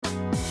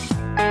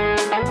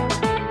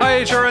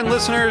HRN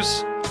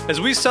listeners.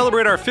 As we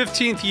celebrate our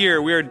 15th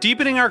year, we are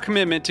deepening our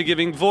commitment to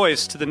giving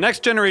voice to the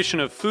next generation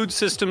of food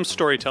systems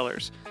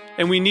storytellers,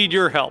 and we need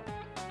your help.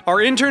 Our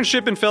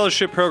internship and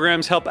fellowship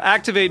programs help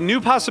activate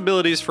new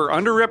possibilities for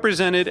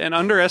underrepresented and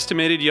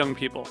underestimated young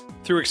people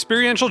through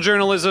experiential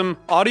journalism,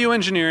 audio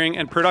engineering,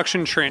 and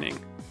production training.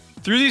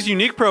 Through these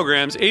unique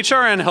programs,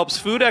 HRN helps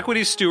food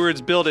equity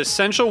stewards build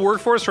essential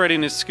workforce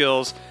readiness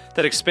skills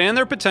that expand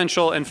their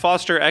potential and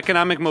foster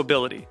economic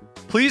mobility.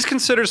 Please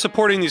consider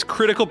supporting these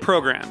critical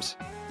programs.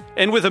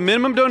 And with a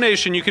minimum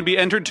donation, you can be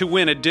entered to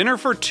win a dinner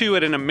for two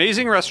at an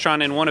amazing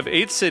restaurant in one of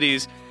 8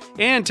 cities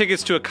and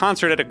tickets to a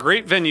concert at a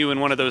great venue in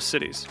one of those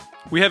cities.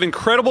 We have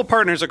incredible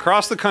partners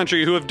across the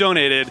country who have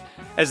donated,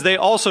 as they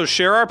also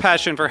share our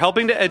passion for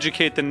helping to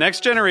educate the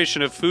next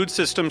generation of food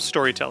systems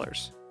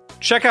storytellers.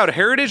 Check out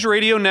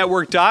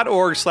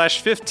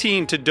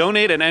heritageradionetwork.org/15 to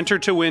donate and enter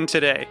to win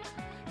today.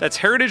 That's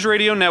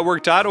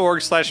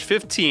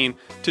heritageradionetwork.org/15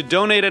 to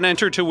donate and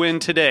enter to win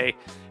today.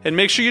 And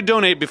make sure you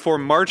donate before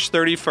March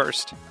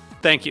 31st.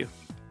 Thank you.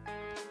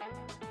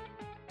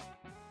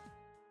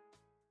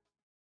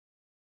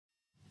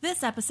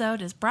 This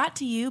episode is brought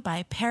to you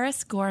by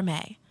Paris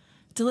Gourmet,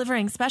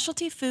 delivering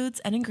specialty foods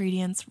and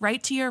ingredients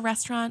right to your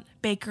restaurant,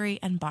 bakery,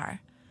 and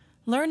bar.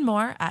 Learn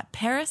more at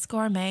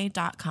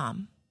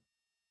parisgourmet.com.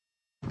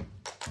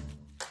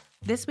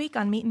 This week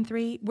on Meat and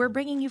Three, we're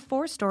bringing you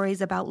 4 stories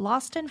about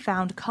lost and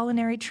found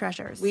culinary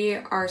treasures. We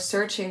are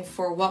searching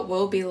for what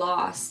will be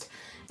lost,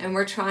 and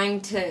we're trying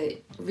to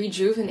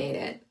rejuvenate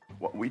it.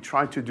 What we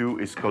try to do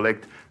is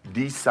collect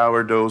these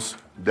sourdoughs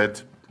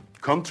that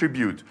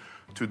contribute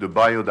to the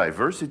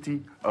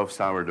biodiversity of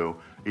sourdough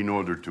in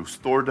order to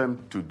store them,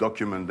 to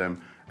document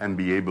them, and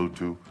be able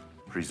to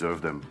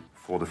preserve them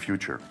for the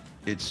future.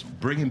 It's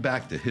bringing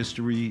back the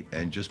history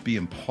and just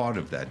being part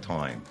of that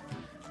time.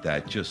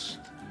 There's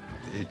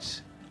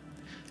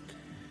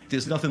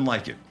nothing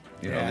like it.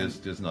 You know,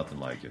 there's nothing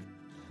like it.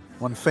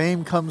 When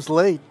fame comes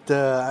late,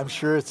 I'm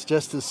sure it's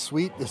just as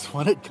sweet as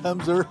when it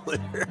comes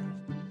earlier.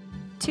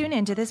 Tune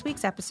in to this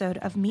week's episode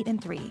of Meat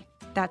and Three.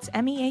 That's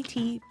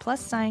MEAT+THREE.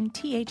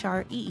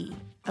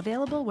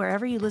 Available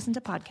wherever you listen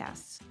to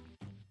podcasts.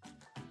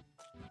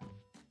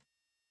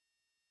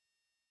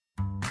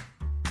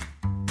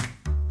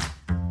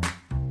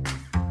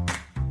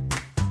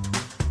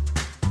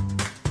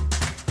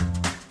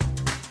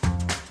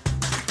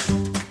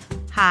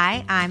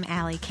 Hi, I'm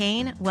Allie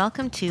Kane.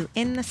 Welcome to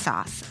In the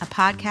Sauce, a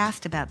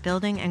podcast about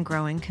building and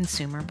growing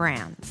consumer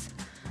brands.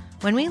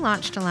 When we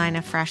launched a line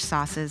of fresh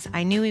sauces,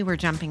 I knew we were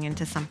jumping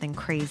into something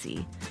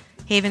crazy.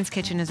 Haven's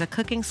Kitchen is a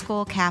cooking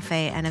school,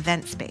 cafe, and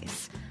event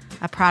space.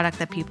 A product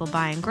that people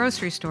buy in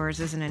grocery stores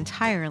is an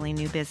entirely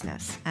new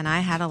business, and I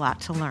had a lot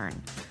to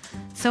learn.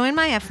 So in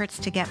my efforts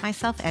to get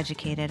myself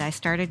educated, I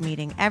started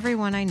meeting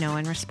everyone I know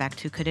and respect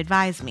who could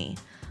advise me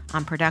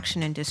on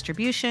production and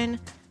distribution,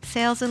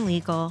 sales and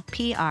legal,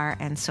 PR,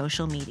 and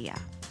social media.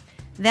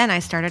 Then I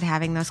started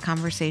having those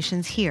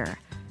conversations here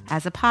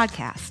as a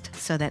podcast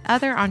so that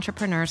other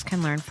entrepreneurs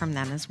can learn from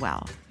them as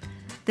well.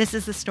 This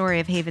is the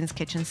story of Haven's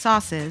Kitchen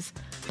sauces,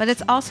 but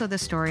it's also the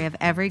story of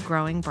every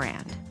growing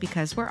brand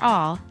because we're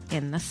all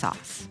in the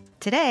sauce.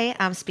 Today,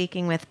 I'm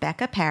speaking with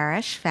Becca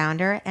Parrish,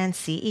 founder and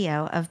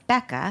CEO of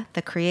Becca,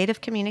 the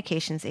creative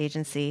communications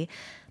agency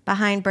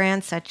behind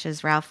brands such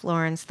as Ralph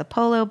Lauren's The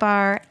Polo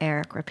Bar,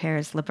 Eric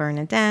Ripier's Le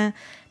Bernardin,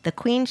 the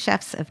Queen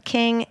Chefs of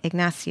King,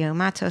 Ignacio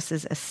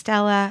Matos'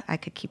 Estella, I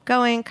could keep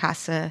going,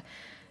 Casa,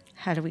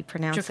 how do we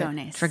pronounce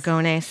Dragones.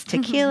 Dragones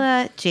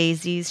Tequila,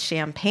 Jay-Z's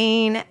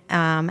Champagne,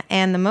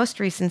 and the most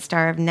recent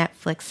star of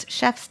Netflix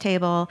Chef's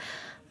Table,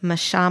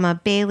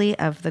 Mashama Bailey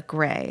of The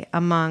Grey,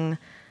 among,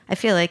 I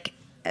feel like,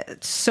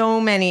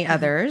 so many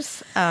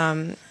others.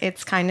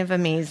 It's kind of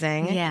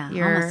amazing. Yeah,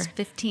 almost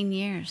 15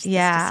 years this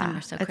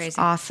December. So crazy. It's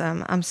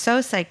awesome. I'm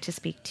so psyched to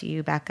speak to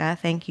you, Becca.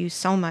 Thank you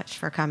so much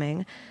for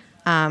coming.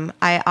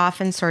 I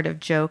often sort of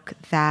joke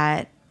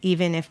that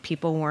even if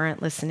people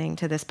weren't listening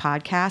to this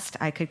podcast,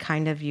 I could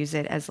kind of use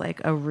it as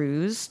like a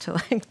ruse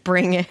to like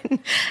bring in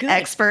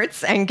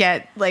experts and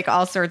get like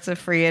all sorts of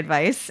free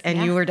advice.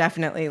 And you were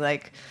definitely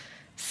like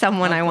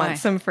someone I want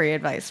some free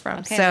advice from.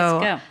 Okay, so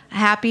let's go.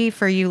 Happy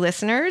for you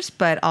listeners,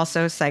 but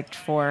also psyched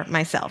for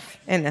myself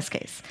in this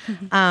case.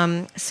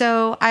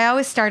 So I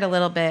always start a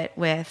little bit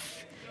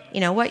with, you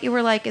know, what you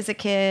were like as a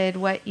kid,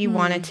 what you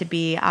wanted to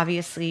be.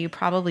 Obviously, you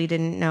probably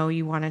didn't know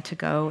you wanted to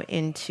go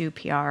into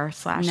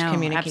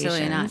PR/communications. No,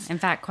 absolutely not. In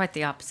fact, quite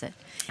the opposite.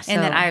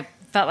 And that I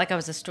felt like I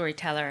was a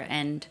storyteller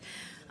and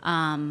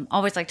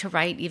always liked to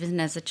write, even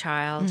as a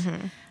child.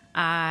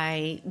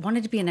 I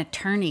wanted to be an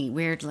attorney,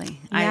 weirdly.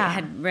 I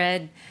had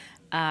read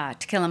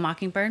To Kill a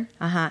Mockingbird.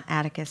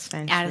 Atticus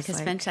Finch.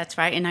 Atticus Finch, that's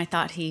right. And I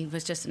thought he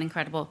was just an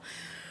incredible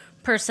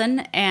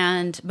person.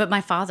 But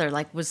my father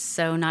was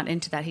so not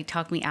into that. He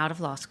talked me out of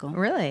law school.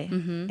 Really?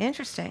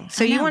 Interesting.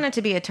 So you wanted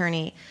to be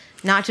attorney,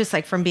 not just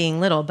like from being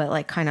little, but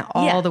like kind of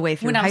all the way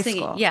through high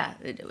school.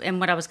 And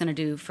what I was going to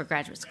do for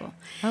graduate school.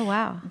 Oh,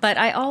 wow. But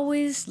I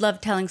always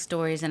loved telling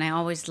stories, and I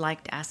always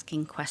liked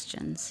asking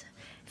questions.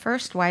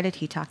 first? Why did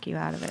he talk you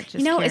out of it?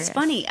 Just It's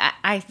funny.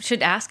 I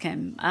should ask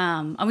him.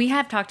 We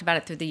have talked about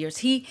it through the years.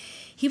 He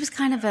was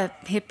kind of a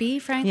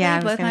hippie, frankly. Yeah,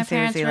 both my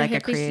parents were like hippies.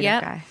 A creative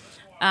yep. guy.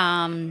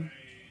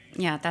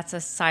 Yeah, that's a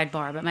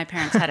sidebar. But my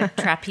parents had a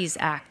trapeze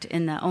act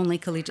in the only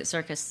collegiate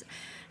circus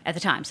at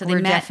the time. So they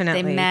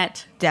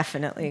met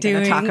definitely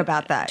going to talk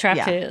about that.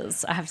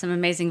 Trapeze. Yeah. I have some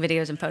amazing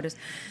videos and photos.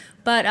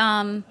 But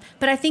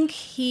I think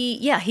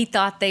he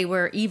thought they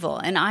were evil,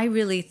 and I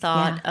really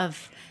thought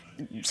of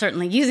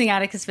certainly using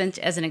Atticus Finch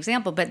as an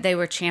example, but they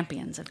were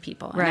champions of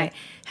people. Right. And I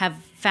have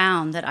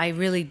found that I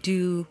really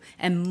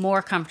am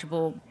more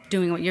comfortable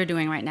doing what you're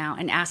doing right now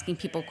and asking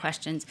people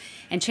questions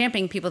and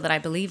championing people that I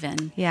believe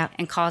in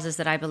and causes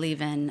that I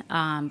believe in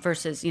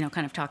versus,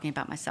 kind of talking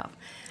about myself.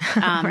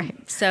 Right.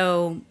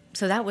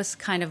 So that was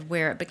kind of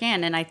where it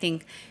began. And I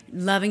think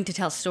loving to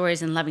tell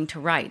stories and loving to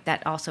write,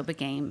 that also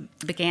began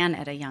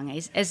at a young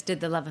age, as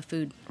did the love of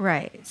food.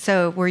 Right.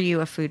 So were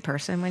you a food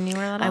person when you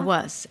were little? I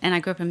was. And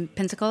I grew up in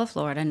Pensacola,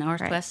 Florida,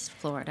 Northwest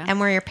Florida. And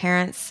were your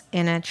parents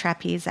in a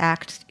trapeze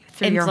act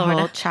through in your Florida.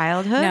 Whole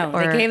childhood? No,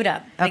 they gave it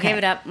up. They Okay. gave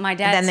it up. My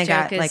dad's then they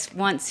joke got, is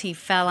once he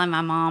fell on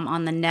my mom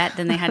on the net,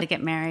 then they had to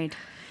get married.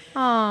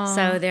 Oh,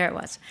 so there it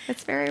was.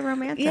 It's very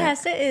romantic.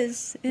 Yes, it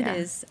is. It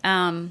is.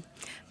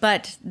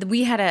 But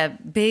we had a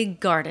big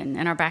garden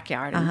in our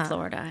backyard in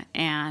Florida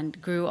and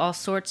grew all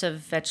sorts of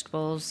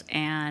vegetables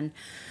and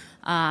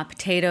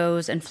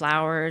potatoes and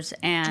flowers.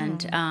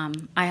 And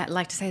I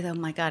like to say, though,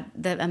 my God,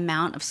 the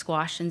amount of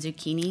squash and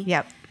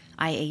zucchini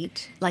I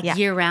ate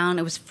year round.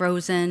 It was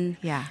frozen.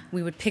 Yeah.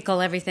 We would pickle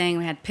everything.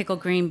 We had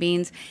pickled green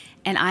beans.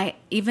 And I,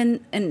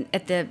 even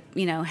at the,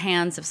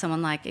 hands of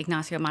someone like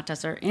Ignacio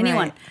Matas or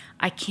anyone,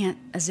 a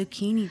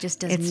zucchini just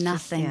does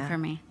nothing for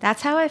me.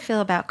 That's how I feel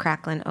about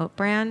Cracklin Oat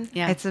Bran.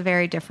 Yeah. It's a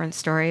very different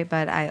story,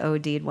 but I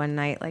OD'd one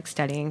night,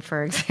 studying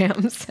for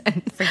exams.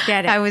 And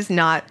forget it. I was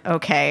not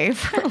okay.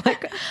 For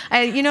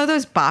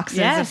those boxes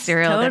of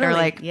cereal that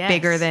are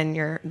bigger than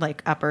your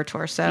upper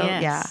torso.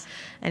 Yes. Yeah.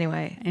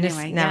 Anyway,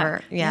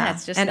 never. Yeah.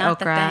 It's just and not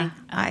okra.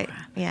 the thing.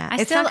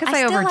 It's not because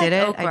I overdid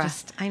it. Okra.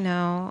 I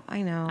know.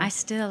 I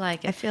still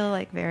like it. I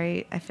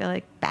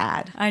feel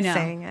bad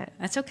saying it.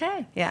 That's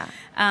okay. Yeah.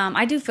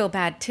 I do feel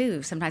bad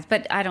too sometimes,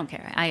 but I don't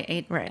care. I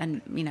ate, more a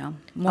than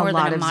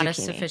a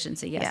modest zucchini.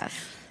 sufficiency. Yes.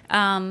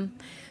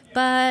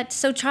 But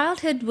so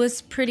childhood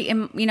was pretty,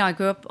 I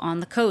grew up on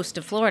the coast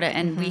of Florida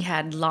and we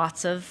had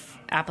lots of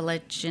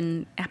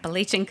Appalachian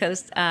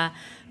coast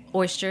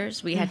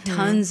oysters. We had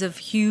tons of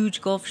huge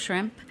Gulf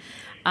shrimp,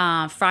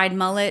 fried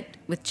mullet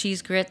with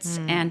cheese grits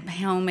and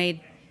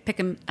homemade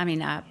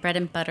bread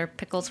and butter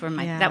pickles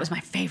that was my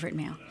favorite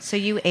meal. So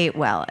you ate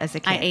well as a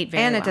kid. I ate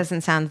very well. And it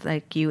doesn't sound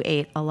like you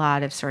ate a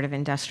lot of sort of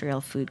industrial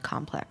food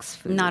complex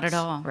foods. Not at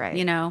all.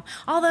 Right.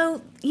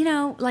 Although,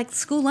 like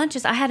school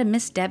lunches, I had a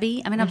Miss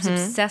Debbie. I was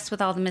obsessed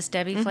with all the Miss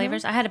Debbie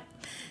flavors. I had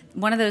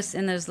one of those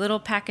in those little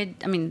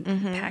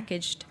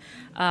packaged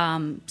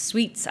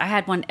sweets. I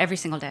had one every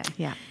single day.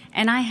 Yeah.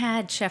 And I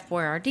had Chef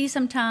Boyardee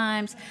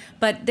sometimes,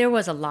 but there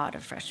was a lot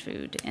of fresh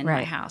food in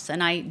my house,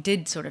 and I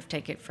did sort of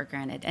take it for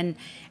granted. And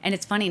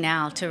it's funny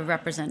now to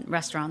represent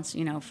restaurants,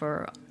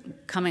 for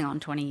coming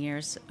on 20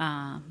 years,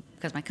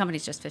 because my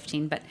company's just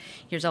 15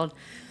 years old.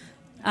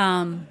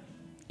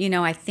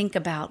 I think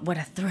about what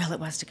a thrill it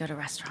was to go to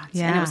restaurants.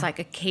 Yeah. And it was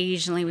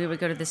occasionally we would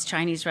go to this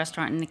Chinese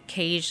restaurant and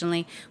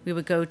occasionally we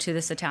would go to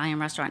this Italian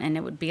restaurant, and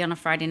it would be on a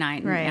Friday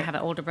night. And I have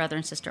an older brother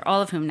and sister,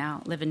 all of whom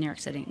now live in New York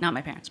City. Not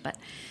my parents, but...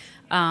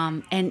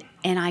 and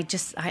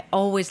I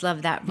always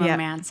loved that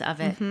romance of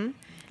it. And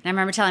I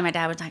remember telling my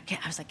dad,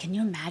 I was like, can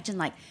you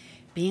imagine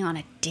being on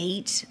a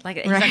date? He's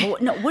like, well,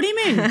 no, what do you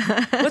mean?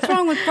 What's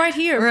wrong with right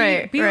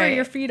here? Be where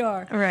your feet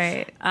are.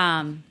 Right.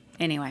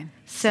 Anyway.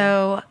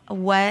 So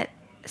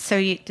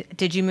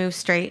did you move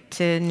straight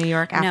to New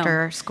York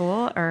after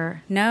school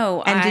or?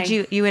 No. And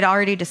you had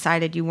already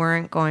decided you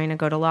weren't going to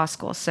go to law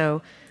school.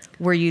 So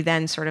were you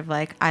then sort of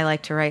I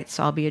like to write,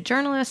 so I'll be a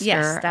journalist?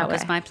 That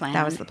was my plan.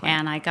 That was the plan.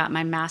 And I got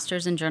my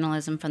master's in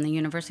journalism from the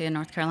University of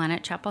North Carolina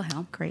at Chapel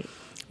Hill. Great.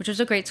 Which was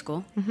a great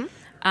school.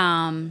 That's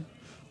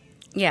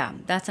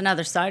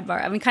another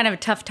sidebar. Kind of a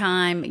tough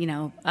time,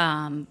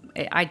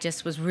 I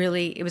just was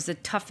it was the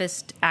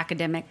toughest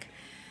academic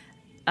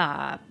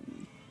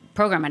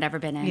program I'd ever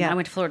been in. I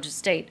went to Florida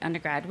State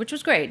undergrad, which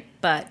was great,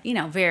 but,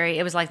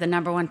 it was like the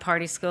number one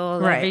party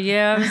school. Every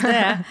year I was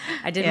there.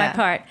 I did my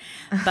part.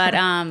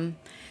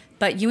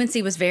 But UNC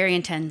was very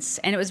intense,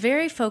 and it was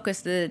very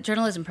focused, the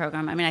journalism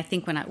program. I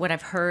think what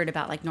I've heard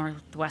about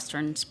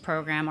Northwestern's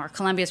program or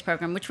Columbia's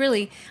program, which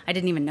really I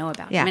didn't even know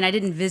about. Yeah. I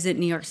didn't visit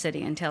New York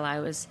City until I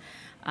was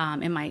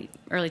in my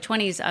early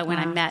 20s when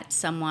I met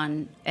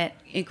someone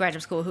in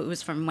graduate school who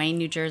was from Wayne,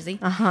 New Jersey.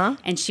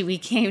 And we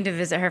came to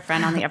visit her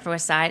friend on the Upper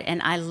West Side,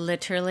 and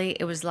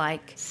it was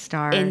like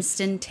stars.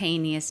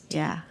 Instantaneous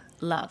deep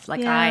love.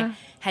 I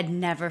had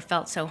never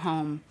felt so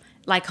home.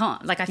 Like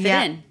I fit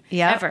in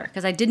ever,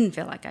 because I didn't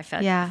feel like I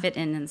fit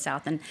in the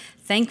South. And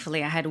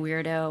thankfully I had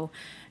weirdo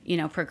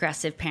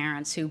progressive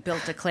parents who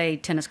built a clay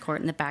tennis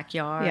court in the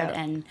backyard,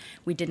 and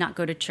we did not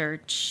go to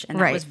church, and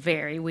that Right. was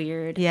very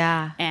weird.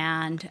 Yeah.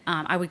 And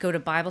I would go to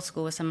Bible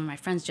school with some of my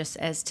friends just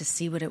as to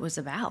see what it was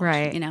about.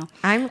 Right.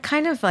 I'm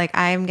kind of like,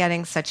 I'm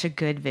getting such a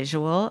good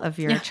visual of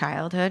your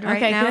childhood right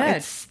Okay, now. good.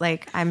 It's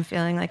like, I'm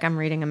feeling like I'm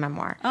reading a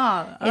memoir.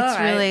 Oh, it's all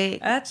right. really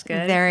That's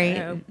good.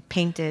 very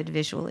painted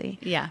visually.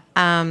 Yeah.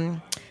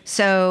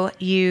 So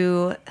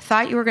you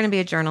thought you were going to be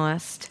a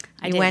journalist.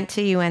 You did. went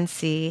to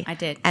UNC. I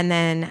did. And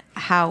then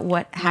how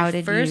did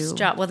you? First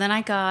job. Well, then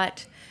I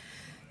got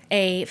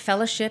a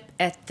fellowship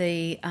at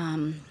the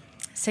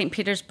St.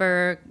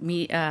 Petersburg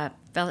Media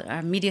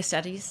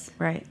Studies.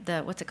 Right.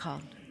 What's it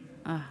called?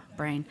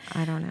 Brain.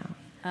 I don't know.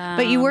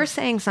 But you were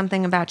saying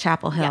something about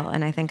Chapel Hill,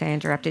 and I think I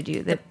interrupted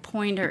you. The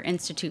Poynter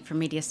Institute for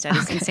Media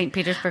Studies in St.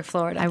 Petersburg,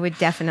 Florida. I would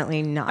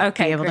definitely not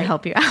be able to great.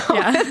 help you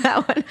out with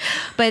that one.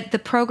 But the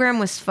program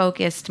was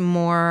focused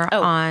more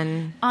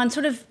on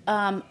sort of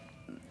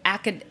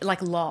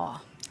like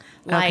law.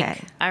 Like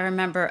Okay. I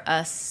remember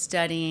us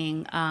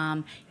studying,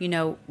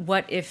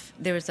 what if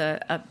there was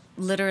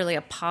literally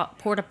a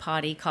porta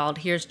potty called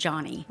 "Here's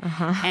Johnny,"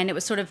 and it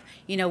was sort of,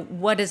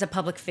 what is a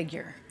public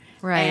figure,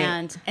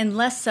 Right. and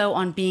less so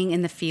on being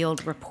in the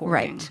field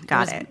reporting. Right.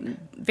 Got it. it. Was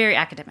very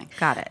academic.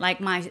 Got it. Like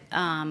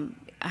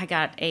I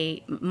got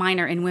a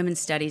minor in women's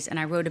studies, and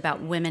I wrote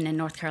about women in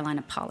North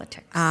Carolina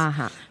politics.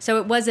 So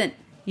it wasn't.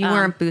 you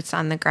weren't boots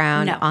on the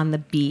ground, no. on the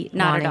beat.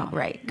 Not at wanting- all.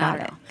 Right. Not Got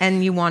at it. all.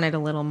 And you wanted a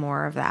little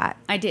more of that.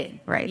 I did.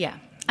 Right. Yeah.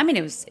 I mean,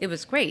 it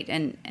was great,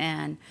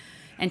 and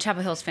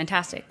Chapel Hill's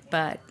fantastic,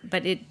 but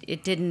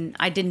it didn't.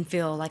 I didn't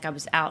feel like I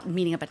was out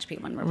meeting a bunch of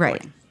people and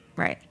reporting.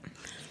 Right.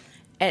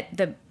 At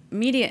the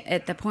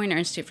Poynter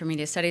Institute for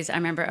Media Studies, I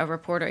remember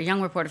a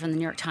young reporter from the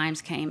New York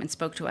Times came and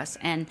spoke to us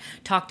and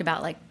talked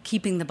about like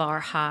keeping the bar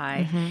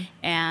high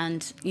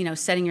and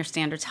setting your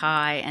standards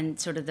high, and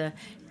sort of the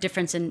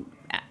difference in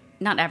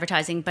not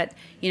advertising, but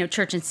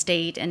church and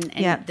state, and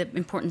the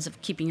importance of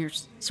keeping your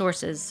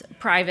sources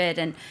private,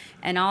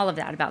 and all of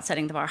that about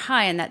setting the bar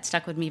high, and that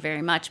stuck with me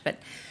very much. But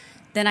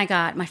then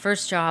my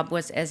first job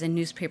was as a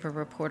newspaper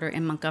reporter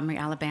in Montgomery,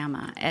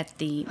 Alabama, at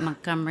the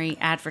Montgomery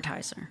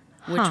Advertiser,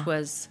 which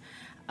was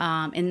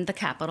in the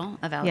capital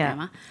of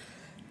Alabama.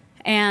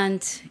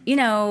 And,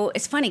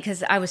 it's funny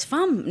because I was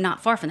from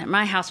not far from there.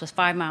 My house was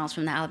 5 miles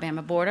from the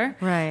Alabama border.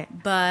 Right.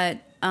 But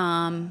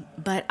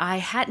I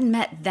hadn't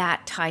met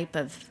that type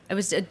of, it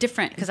was a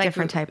different, because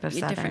Different type of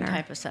different Southerner.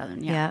 type of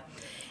Southern, Yeah.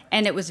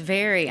 And it was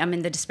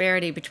the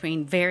disparity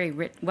between very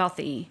rich,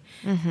 wealthy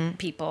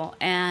people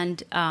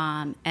and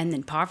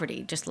then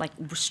poverty, just like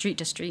street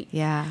to street.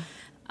 Yeah.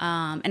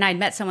 And I'd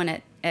met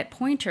someone at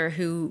Poynter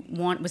who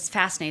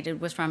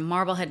was from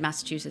Marblehead,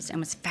 Massachusetts, and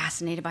was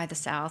fascinated by the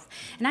South.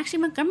 And actually,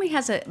 Montgomery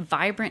has a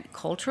vibrant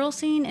cultural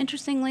scene,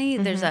 interestingly.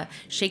 There's a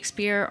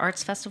Shakespeare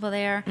Arts Festival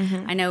there.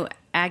 I know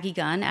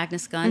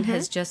Agnes Gunn,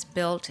 has just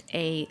built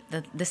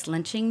this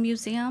lynching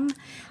museum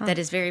that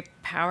is very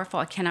powerful.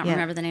 I cannot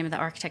remember the name of the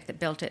architect that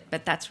built it,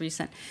 but that's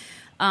recent.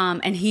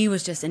 And he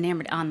was just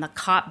enamored on the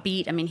cop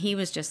beat. I mean, he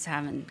was just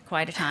having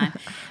quite a time.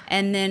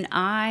 And then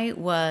I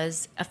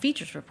was a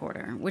features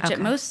reporter, which at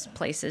most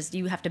places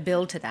you have to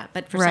build to that.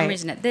 But for some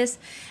reason at this,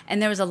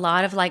 and there was a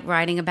lot of like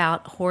writing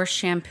about horse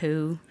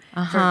shampoo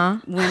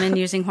for women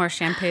using horse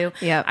shampoo.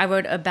 Yep. I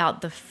wrote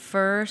about the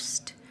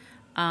first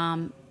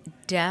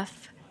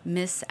deaf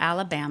Miss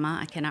Alabama.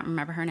 I cannot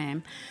remember her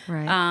name.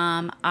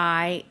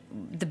 Right.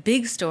 The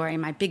big story,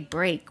 my big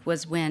break,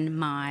 was when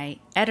my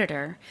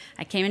editor,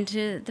 I came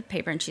into the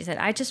paper and she said,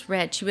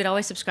 she would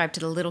always subscribe to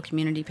the little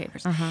community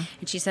papers.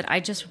 And she said, I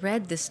just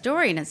read this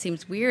story and it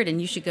seems weird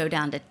and you should go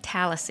down to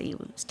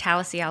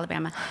Tallahassee,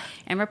 Alabama,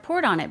 and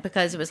report on it,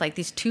 because it was like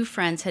these two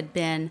friends had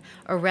been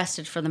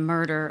arrested for the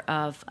murder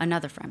of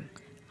another friend.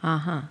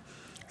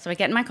 So I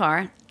get in my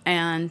car,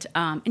 and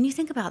you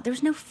think about,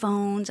 there's no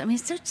phones. I mean,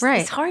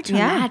 it's hard to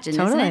imagine,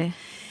 totally. isn't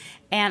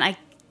it?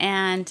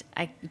 And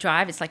I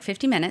drive. It's like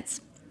 50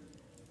 minutes,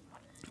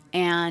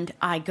 and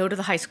I go to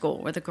the high school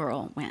where the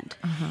girl went,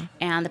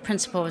 and the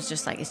principal was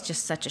just like, it's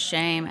just such a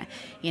shame.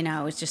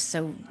 It's just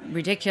so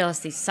ridiculous.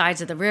 These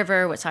sides of the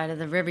river. What side of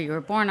the river you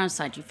were born on? What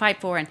side you fight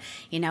for? And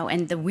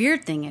and the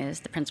weird thing is,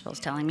 the principal is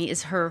telling me,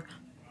 is her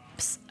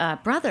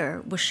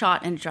brother was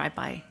shot in a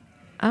drive-by.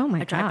 Oh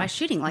my A drive-by gosh.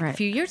 shooting a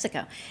few years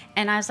ago.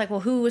 And I was like, well,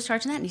 who was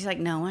charged in that? And he's like,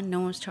 no one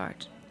was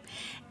charged.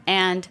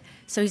 And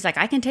so he's like,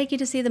 I can take you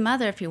to see the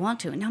mother if you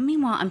want to. And now,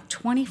 meanwhile, I'm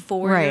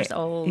 24 years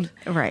old.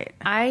 Right.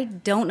 I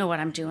don't know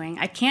what I'm doing.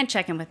 I can't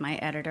check in with my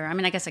editor. I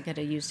mean, I guess I could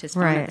have used his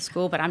phone at the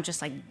school, but I'm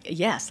just like,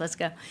 yes, let's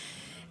go.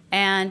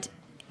 And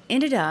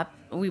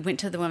we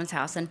went to the woman's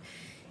house, and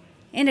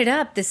ended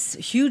up this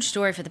huge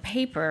story for the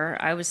paper.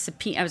 I was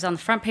on the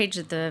front page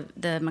of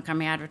the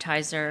Montgomery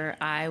Advertiser.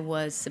 I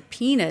was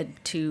subpoenaed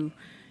to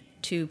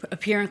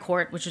appear in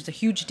court, which was a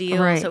huge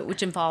deal. Right.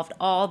 Which involved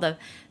all the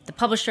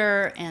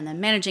publisher and the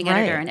managing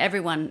editor and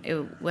everyone.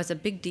 It was a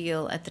big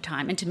deal at the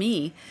time, and to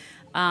me.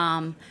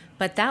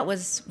 But that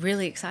was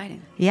really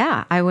exciting.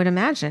 Yeah, I would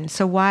imagine.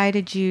 So why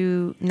did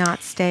you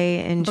not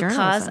stay in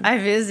journalism? Because I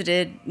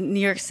visited New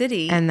York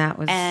City, And that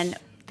was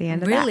the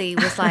end of really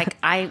that. was like,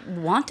 I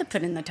want to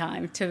put in the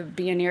time to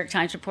be a New York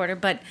Times reporter,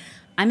 but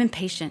I'm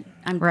impatient.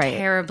 I'm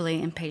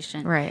terribly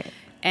impatient. Right.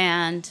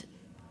 And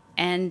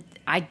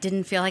I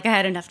didn't feel like I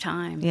had enough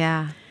time.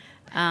 Yeah.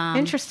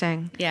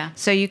 Interesting. Yeah.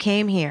 So you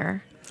came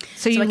here.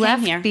 So you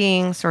left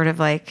being sort of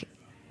like,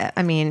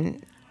 I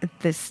mean,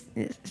 this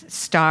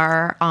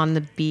star on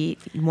the beat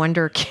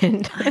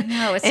wonderkind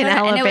in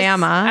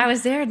Alabama. I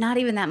was there not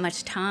even that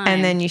much time.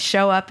 And then you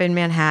show up in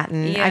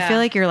Manhattan. Yeah. I feel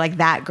like you're like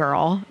that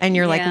girl, and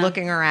you're like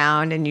looking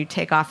around, and you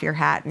take off your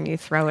hat and you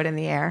throw it in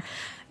the air.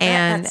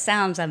 And that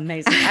sounds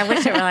amazing. I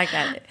wish it were like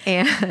that.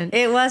 And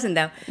it wasn't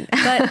though.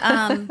 But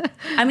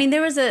I mean,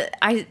 there was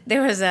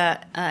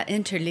a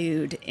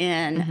interlude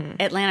in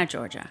Atlanta,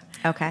 Georgia.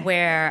 Okay.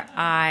 Where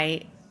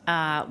I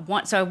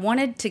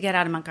wanted to get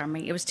out of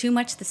Montgomery. It was too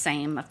much the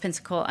same of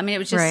Pensacola. I mean, it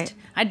was just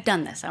I'd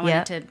done this. I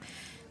wanted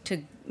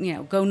to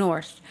go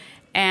north,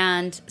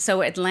 and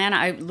so Atlanta.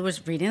 I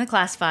was reading the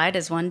classified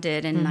as one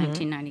did in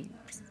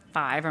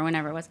 1995 or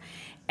whenever it was,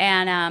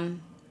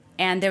 and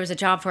there was a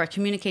job for a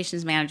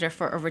communications manager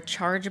for a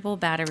rechargeable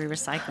battery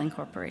recycling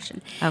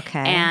corporation.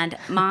 Okay. And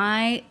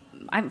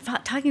I'm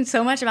talking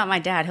so much about my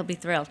dad. He'll be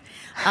thrilled.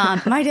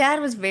 My dad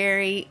was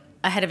very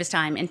ahead of his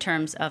time in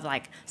terms of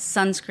like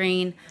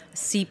sunscreen,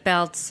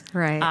 seatbelts,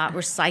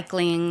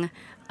 recycling,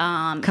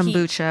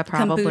 kombucha,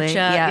 probably. Kombucha.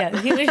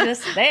 Yeah, he was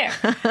just there.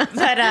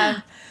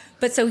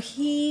 But so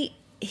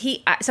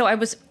so I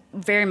was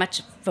very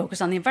much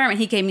focused on the environment.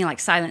 He gave me like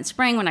Silent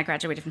Spring when I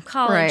graduated from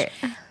college,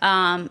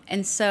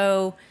 and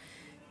so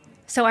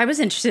I was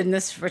interested in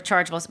this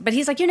rechargeables. But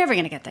he's like, "You're never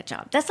going to get that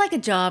job. That's like a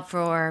job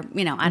for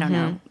I don't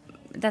know.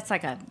 That's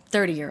like a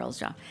 30-year-old's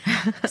job."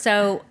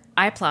 So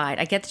I applied.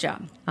 I get the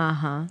job.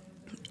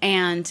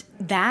 And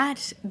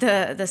that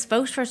the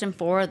spokesperson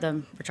for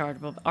the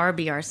rechargeable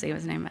RBRC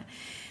was the name of it,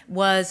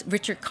 was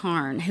Richard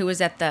Karn, who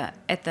was at the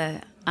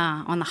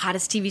on the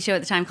hottest TV show at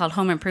the time called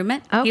Home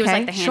Improvement. Okay, he was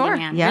like the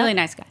handyman, really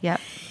nice guy.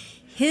 Yep.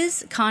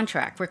 His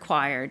contract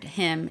required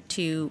him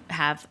to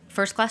have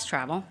first class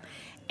travel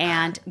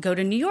and go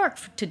to New York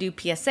to do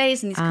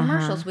PSAs and these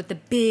commercials with the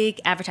big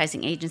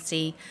advertising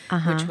agency,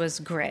 which was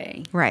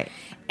Gray. Right.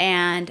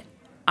 And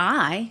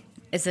I,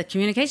 as a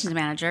communications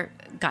manager,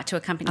 got to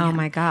accompany him. Oh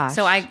my gosh.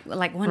 So I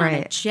went on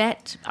a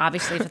jet,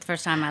 obviously for the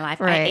first time in my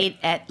life. I ate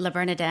at Le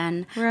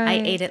Bernardin. I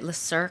ate at Le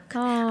Cirque.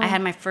 I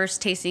had my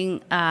first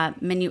tasting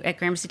menu at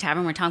Gramercy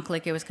Tavern where Tom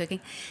Colicchio was cooking.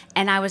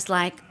 And I was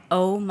like,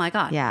 oh my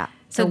God. Yeah.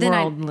 So the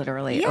world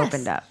literally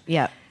opened up.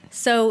 Yep.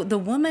 So the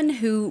woman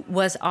who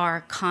was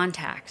our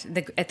contact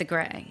at the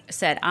Gray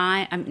said,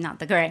 I'm not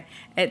the Gray,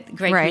 at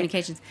Gray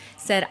Communications,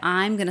 said,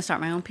 I'm going to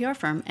start my own PR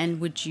firm, and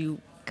would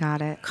you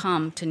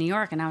come to New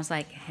York? And I was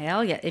like,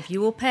 hell yeah, if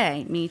you will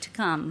pay me to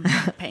come,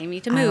 pay me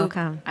to move,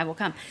 I will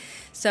come.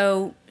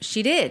 So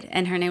she did,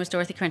 and her name was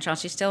Dorothy Crenshaw.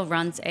 She still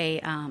runs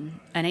an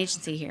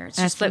agency here.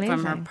 She split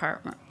from her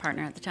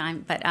partner at the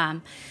time,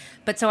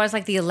 but so I was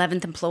like the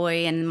 11th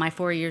employee, and in my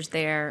 4 years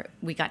there,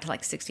 we got to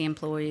like 60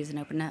 employees and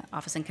opened an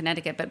office in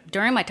Connecticut. But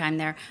during my time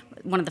there,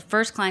 one of the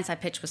first clients I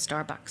pitched was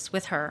Starbucks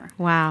with her.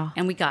 Wow.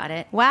 And we got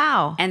it.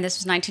 Wow. And this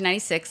was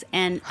 1996,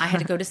 and I had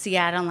to go to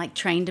Seattle and like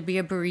train to be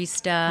a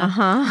barista.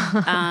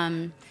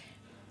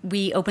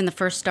 We opened the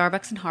first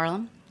Starbucks in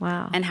Harlem.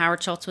 Wow. And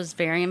Howard Schultz was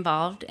very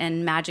involved,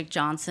 and Magic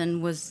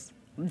Johnson was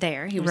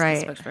there. He was the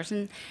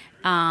spokesperson.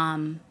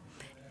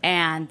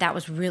 And that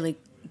was really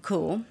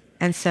cool.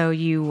 And so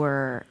you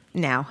were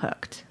now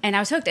hooked. And I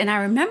was hooked. And I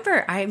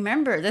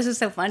remember, this is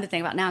so fun to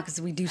think about now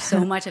because we do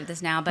so much of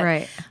this now.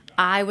 But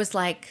I was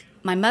like,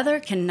 my mother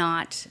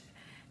cannot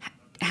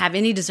have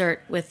any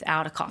dessert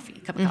without a cup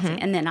of coffee.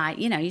 And then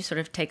you sort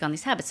of take on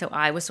these habits. So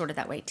I was sort of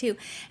that way too.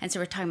 And so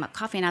we're talking about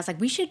coffee. And I was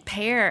like, we should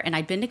pair. And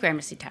I'd been to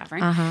Gramercy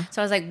Tavern.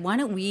 So I was like, why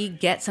don't we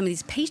get some of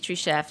these pastry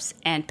chefs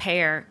and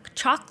pair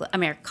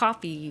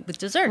coffee with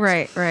desserts?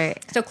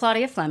 Right. So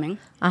Claudia Fleming.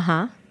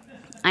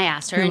 I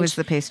asked her. Who was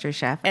the pastry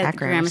chef at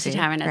Gramercy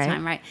Tavern at the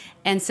time, right?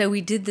 And so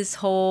we did this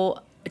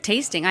whole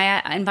tasting.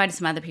 I invited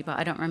some other people.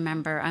 I don't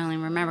remember. I only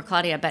remember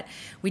Claudia, but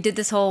we did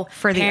this whole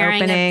for the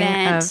opening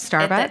of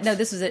Starbucks. No,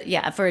 this was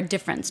for a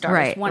different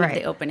Starbucks. One of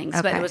the openings,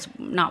 but it was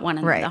not one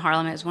in the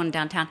Harlem. It was one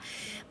downtown.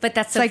 But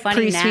that's so like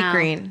funny now. Pre-Sweet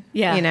Green,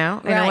 in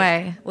a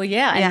way. Well,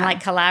 and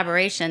like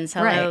collaborations.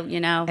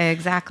 Hello,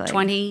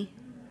 exactly.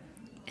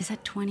 Is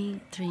that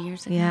 23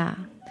 years ago? Yeah.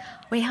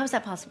 Wait, how is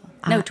that possible?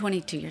 No,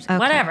 22 years ago. Okay.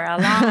 Whatever, a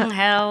long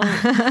hell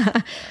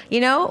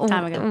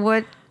time ago.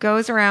 What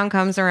goes around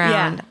comes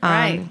around. Yeah,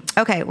 right.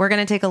 Okay, we're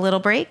going to take a little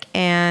break,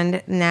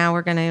 and now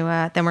we're going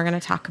to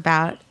talk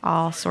about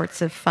all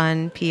sorts of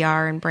fun PR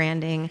and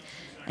branding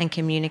and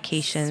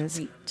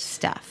communications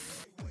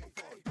stuff.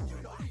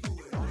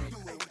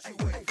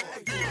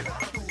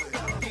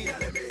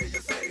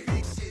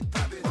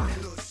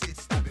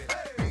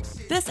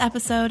 This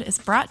episode is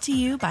brought to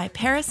you by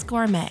Paris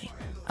Gourmet,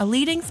 a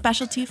leading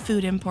specialty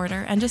food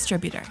importer and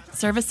distributor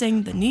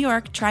servicing the New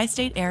York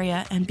tri-state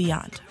area and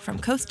beyond from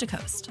coast to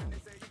coast.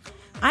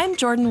 I'm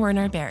Jordan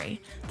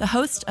Werner-Berry, the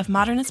host of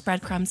Modernist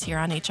Breadcrumbs here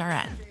on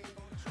HRN.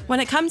 When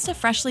it comes to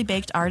freshly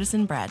baked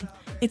artisan bread,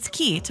 It's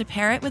key to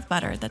pair it with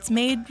butter that's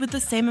made with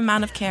the same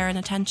amount of care and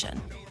attention.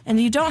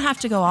 And you don't have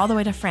to go all the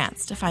way to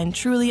France to find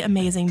truly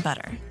amazing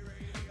butter.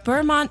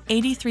 Vermont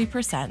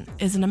 83%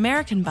 is an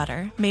American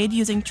butter made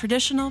using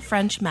traditional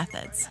French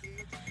methods.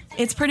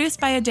 It's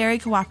produced by a dairy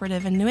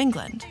cooperative in New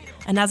England,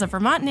 and as a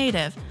Vermont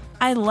native,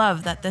 I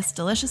love that this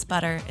delicious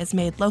butter is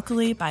made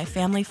locally by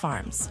family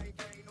farms.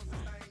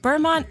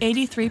 Vermont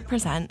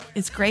 83%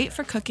 is great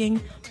for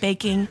cooking,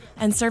 baking,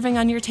 and serving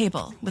on your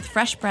table with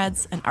fresh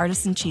breads and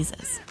artisan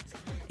cheeses.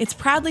 It's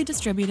proudly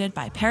distributed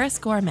by Paris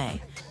Gourmet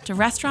to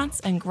restaurants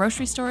and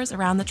grocery stores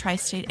around the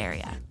tri-state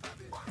area.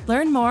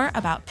 Learn more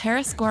about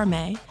Paris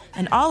Gourmet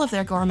and all of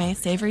their gourmet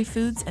savory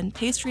foods and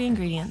pastry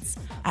ingredients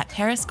at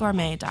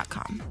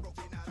parisgourmet.com.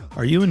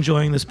 Are you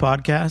enjoying this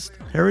podcast?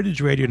 Heritage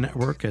Radio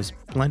Network has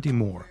plenty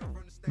more.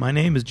 My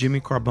name is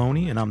Jimmy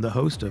Carboni, and I'm the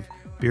host of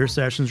Beer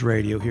Sessions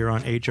Radio here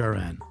on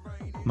HRN.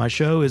 My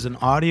show is an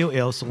audio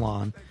ale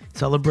salon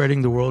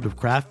celebrating the world of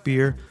craft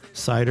beer,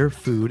 cider,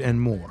 food, and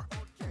more.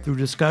 Through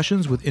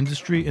discussions with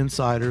industry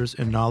insiders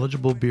and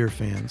knowledgeable beer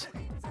fans,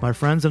 my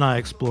friends and I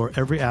explore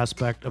every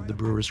aspect of the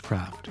brewer's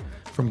craft,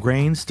 from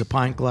grains to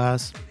pint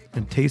glass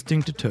and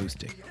tasting to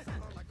toasting.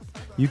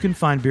 You can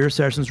find Beer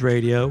Sessions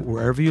Radio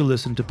wherever you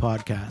listen to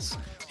podcasts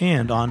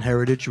and on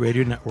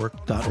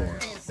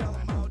heritageradionetwork.org.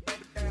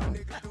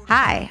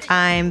 Hi,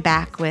 I'm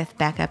back with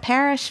Becca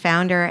Parrish,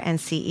 founder and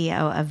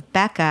CEO of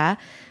Becca,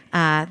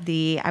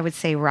 I would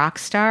say rock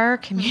star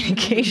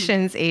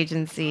communications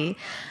agency.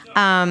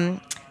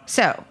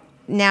 So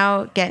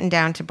now getting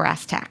down to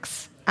brass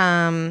tacks.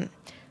 I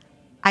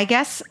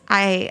guess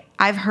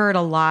I've heard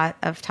a lot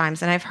of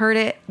times, and I've heard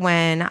it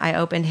when I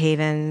opened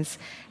Havens,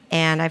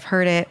 and I've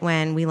heard it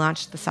when we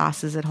launched the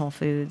sauces at Whole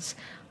Foods.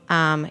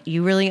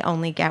 You really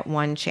only get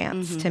one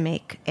chance to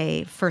make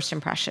a first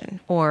impression,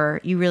 or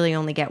you really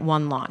only get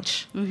one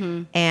launch.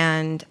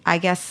 And I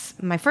guess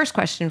my first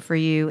question for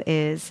you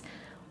is,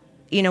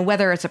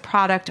 whether it's a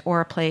product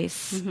or a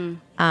place,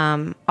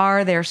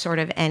 are there sort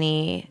of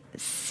any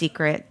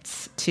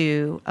secrets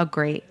to a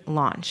great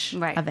launch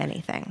of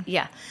anything?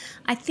 Yeah.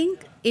 I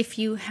think if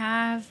you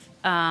have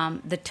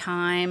the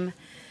time,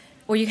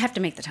 or you have to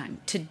make the time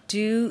to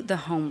do the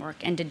homework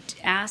and to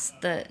ask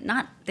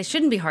they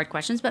shouldn't be hard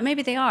questions, but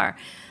maybe they are.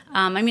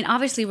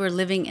 Obviously we're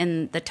living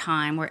in the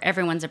time where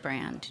everyone's a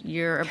brand.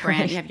 You're a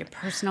brand, you have your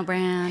personal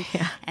brand,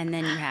 and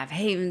then you have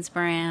Haven's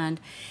brand.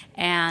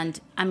 And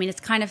it's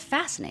kind of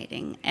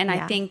fascinating. And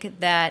I think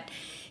that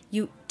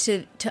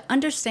to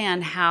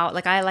understand how,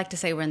 like I like to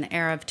say, we're in the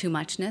era of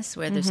too-muchness,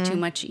 where there's too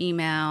much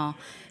email,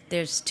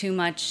 there's too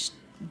much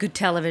good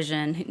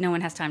television. No one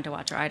has time to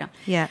watch, or I don't.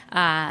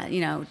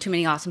 Too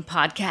many awesome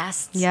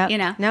podcasts.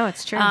 No,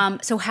 it's true.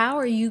 So how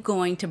are you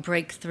going to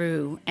break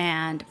through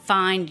and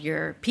find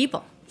your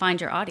people, find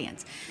your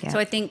audience? So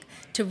I think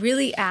to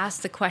really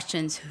ask the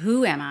questions,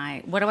 who am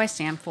I? What do I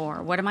stand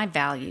for? What are my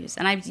values?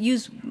 And I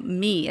use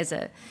me as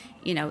a,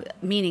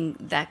 meaning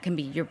that can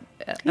be a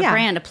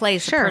brand, a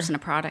place, a person, a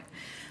product.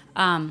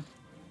 And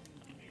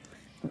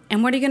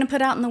what are you going to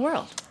put out in the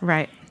world?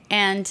 Right.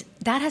 And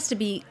that has to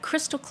be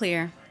crystal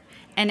clear.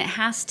 And it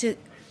has to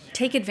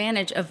take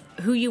advantage of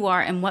who you are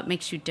and what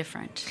makes you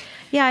different.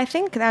 Yeah, I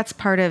think that's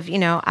part of,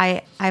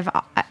 I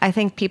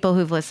think people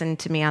who've listened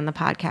to me on the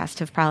podcast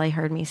have probably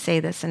heard me say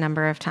this a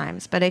number of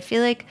times, but I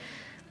feel like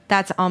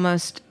that's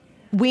almost,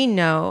 we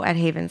know at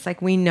Havens, like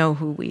we know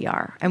who we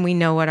are and we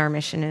know what our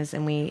mission is,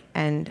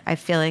 and I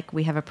feel like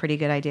we have a pretty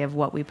good idea of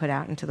what we put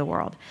out into the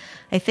world.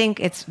 I think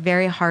it's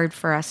very hard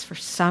for us, for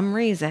some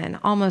reason,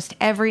 almost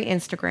every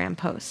Instagram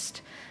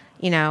post,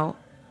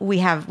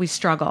 we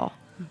struggle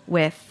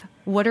with,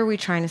 what are we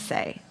trying to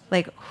say?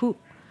 Like,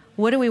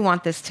 what do we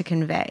want this to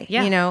convey?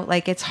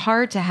 It's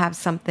hard to have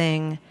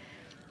something,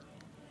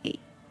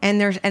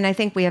 and I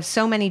think we have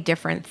so many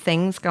different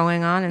things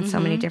going on and so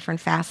many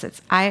different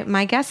facets.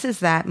 My guess is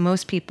that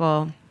most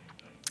people,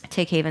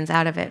 take Havens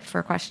out of it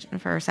for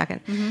a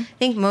second. I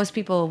think most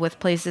people with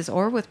places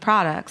or with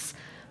products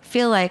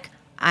feel like,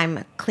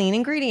 I'm clean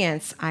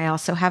ingredients. I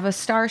also have a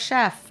star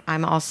chef.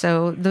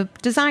 The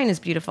design is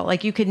beautiful.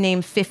 Like, you could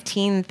name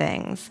 15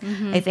 things.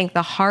 I think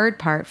the hard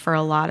part for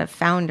a lot of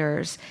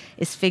founders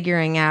is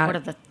figuring out, what are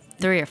the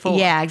 3 or 4?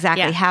 Yeah,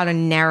 exactly. How to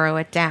narrow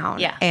it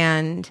down.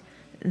 And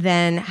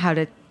then how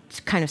to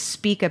kind of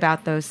speak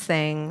about those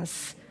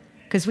things.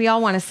 Because we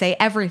all want to say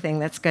everything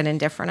that's good and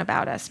different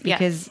about us.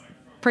 Because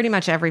pretty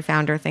much every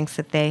founder thinks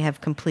that they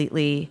have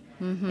completely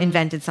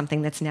invented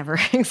something that's never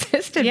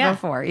existed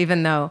before,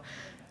 even though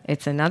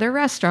it's another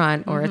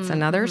restaurant or it's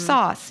another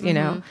sauce,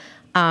 So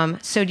how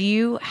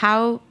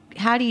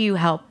do you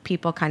help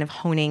people kind of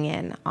honing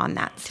in on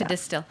that stuff? To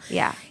distill?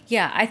 Yeah.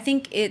 I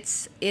think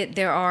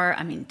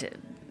to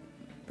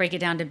break it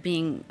down to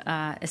being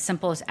as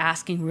simple as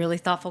asking really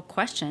thoughtful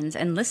questions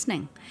and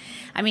listening.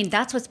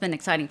 That's what's been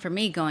exciting for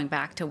me, going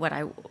back to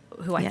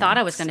who I thought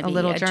I was going to be,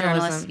 a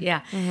journalist.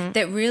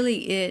 That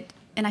really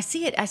and I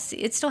see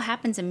it still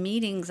happens in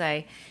meetings.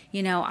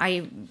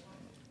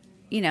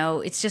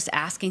 It's just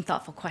asking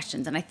thoughtful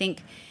questions. And I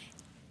think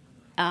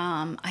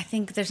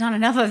there's not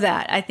enough of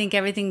that. I think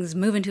everything's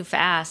moving too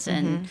fast,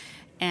 and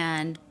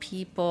and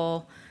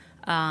people,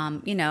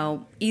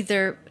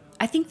 either.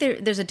 I think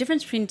there's a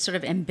difference between sort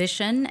of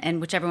ambition and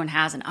which everyone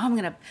has, and I'm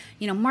going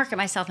to, market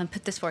myself and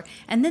put this forward.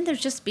 And then there's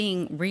just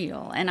being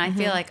real. And I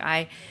feel like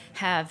I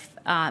have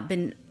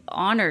been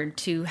honored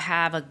to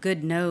have a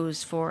good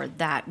nose for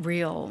that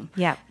real.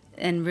 Yeah.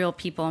 And real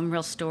people and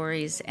real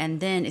stories, and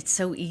then it's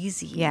so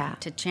easy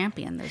to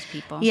champion those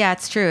people. Yeah,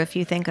 it's true. If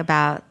you think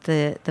about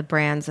the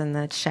brands and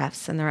the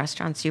chefs and the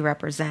restaurants you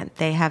represent,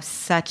 they have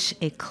such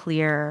a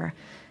clear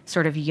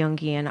sort of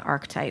Jungian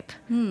archetype.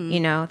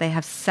 They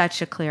have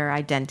such a clear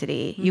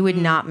identity. You would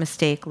not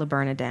mistake Le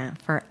Bernardin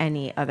for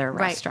any other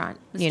restaurant.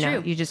 It's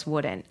true. You just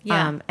wouldn't.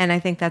 Yeah. And I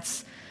think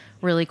that's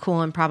really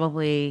cool, and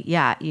probably,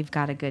 you've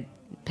got a good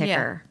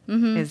picker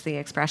is the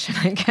expression,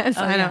 I guess.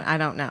 I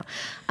don't know.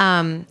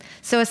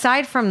 So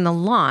aside from the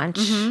launch,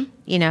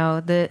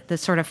 the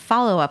sort of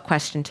follow-up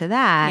question to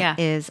that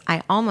is,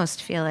 I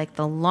almost feel like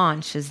the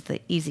launch is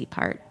the easy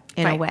part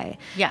in a way.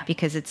 Yeah.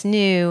 Because it's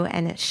new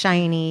and it's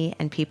shiny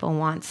and people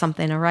want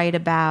something to write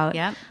about.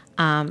 Yeah.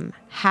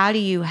 How do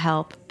you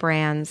help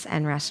brands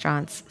and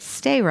restaurants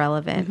stay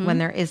relevant when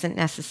there isn't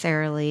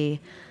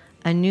necessarily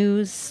a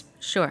news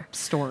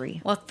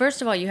story? Well,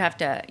 first of all, you have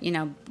to,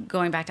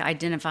 going back to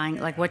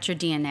identifying, like, what's your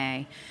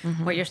DNA,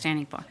 what you're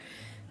standing for.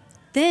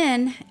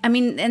 Then,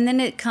 and then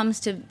it comes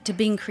to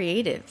being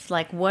creative.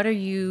 Like, what are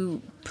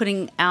you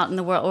putting out in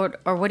the world,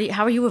 or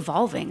how are you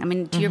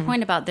evolving? To your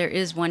point about there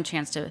is one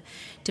chance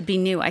to be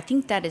new. I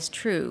think that is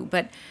true,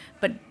 but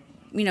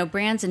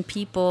brands and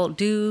people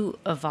do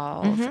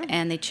evolve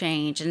and they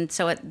change, and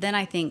so then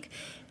I think,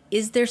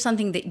 is there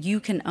something that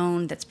you can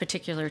own that's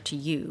particular to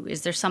you?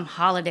 Is there some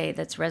holiday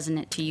that's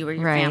resonant to you or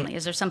your family?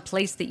 Is there some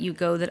place that you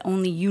go that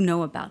only you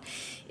know about?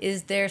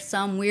 Is there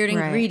some weird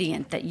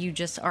ingredient that you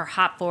just are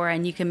hot for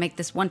and you can make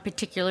this one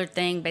particular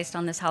thing based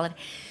on this holiday?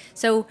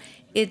 So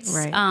it's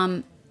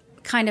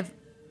kind of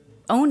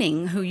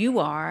owning who you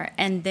are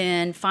and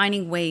then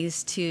finding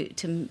ways to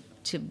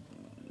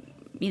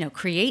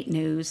create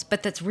news,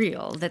 but that's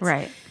real.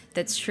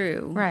 That's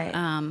true. Right.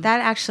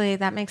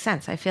 That makes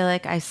sense. I feel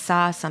like I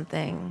saw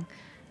something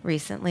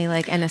recently,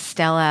 like in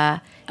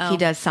Estella, he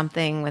does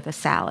something with a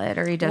salad,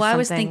 or he does something. Well, I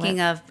was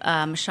thinking of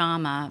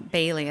Mashama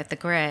Bailey at the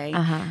Gray,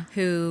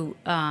 who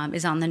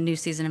is on the new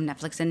season of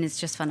Netflix, and it's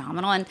just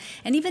phenomenal. And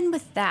even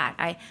with that,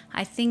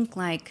 I think,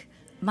 like,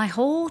 my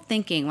whole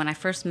thinking when I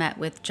first met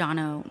with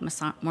Jono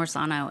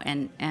Morzano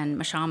and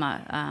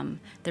Mashama,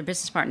 their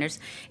business partners,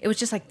 it was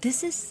just like,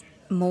 this is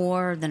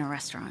more than a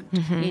restaurant.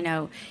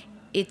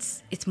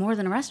 It's more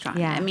than a restaurant.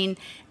 Yeah.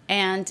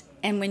 And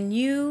when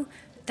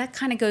that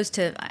kind of goes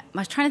to, I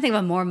was trying to think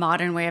of a more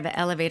modern way of an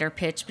elevator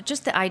pitch, but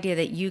just the idea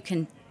that you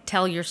can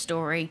tell your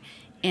story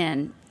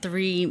in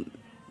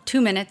 2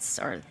 minutes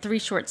or 3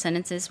 short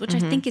sentences, which I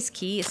think is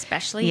key,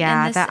 especially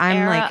in this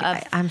era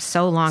of I'm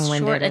so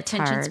long-winded, short it's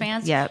attention hard.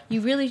 spans. Yep.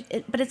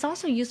 But it's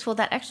also useful.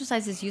 That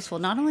exercise is useful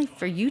not only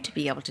for you to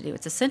be able to do,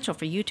 it's essential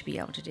for you to be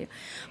able to do,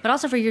 but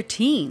also for your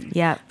team.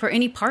 Yep. For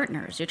any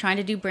partners, you're trying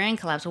to do brand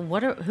collabs.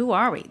 Well, who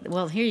are we?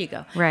 Well, here you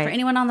go. Right. For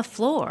anyone on the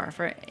floor,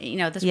 for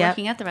that's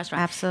working at the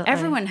restaurant. Absolutely.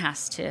 Everyone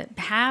has to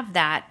have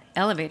that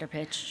elevator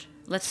pitch.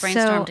 Let's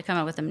brainstorm to come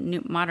up with a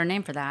new modern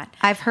name for that.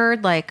 I've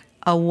heard like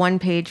a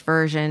 1-page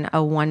version, a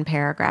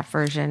 1-paragraph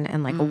version,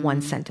 and like a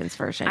 1-sentence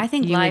version. I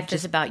think life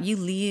is about you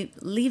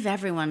leave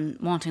everyone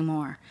wanting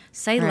more.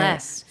 Say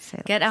less.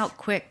 Get out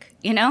quick.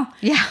 Yeah.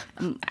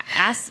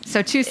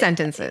 So 2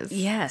 sentences.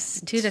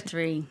 Yes, 2 to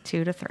 3.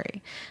 2 to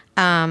 3.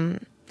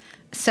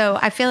 So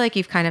I feel like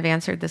you've kind of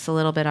answered this a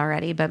little bit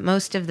already, but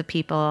most of the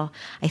people,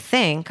 I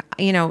think,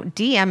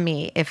 DM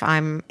me if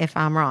I'm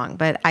wrong,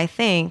 but I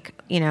think,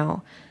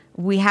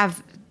 we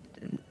have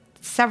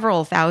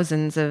several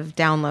thousands of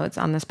downloads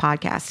on this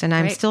podcast, and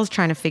I'm still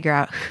trying to figure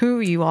out who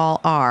you all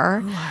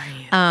are.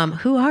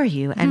 Who are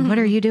you and what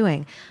are you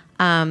doing?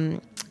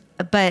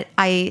 But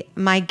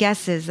my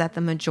guess is that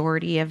the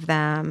majority of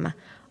them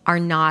are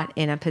not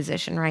in a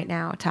position right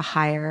now to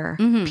hire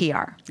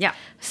PR. Yeah.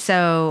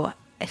 So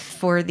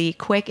for the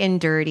quick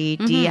and dirty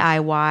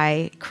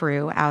DIY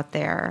crew out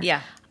there,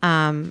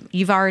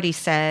 you've already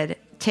said,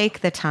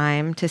 take the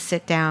time to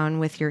sit down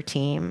with your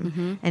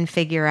team and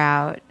figure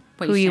out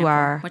who you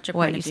are,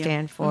 what you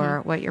stand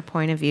for, what your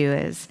point of view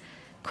is.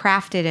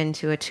 Craft it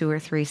into a 2 or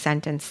 3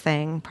 sentence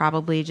thing.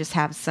 Probably just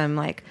have some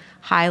like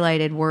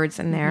highlighted words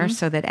in there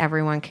so that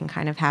everyone can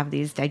kind of have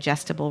these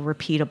digestible,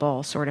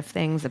 repeatable sort of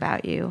things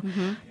about you.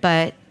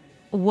 But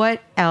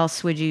what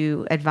else would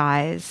you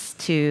advise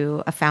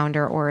to a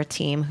founder or a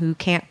team who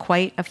can't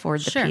quite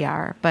afford the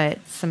PR,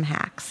 but some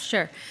hacks?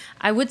 Sure.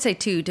 I would say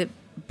too, to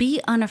be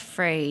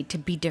unafraid to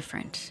be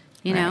different,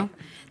 you know?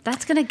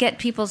 That's going to get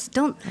that's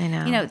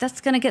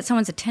going to get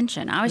someone's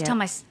attention. I always tell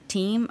my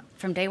team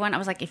from day one, I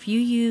was like, if you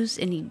use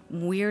any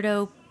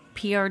weirdo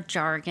PR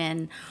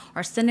jargon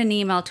or send an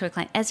email to a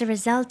client as a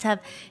result of,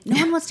 no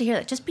one wants to hear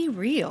that. Just be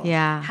real.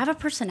 Yeah. Have a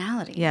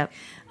personality. Yep.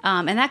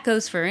 And that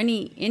goes for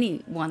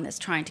anyone that's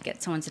trying to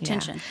get someone's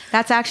attention.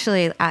 That's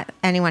actually,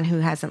 anyone who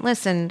hasn't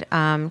listened,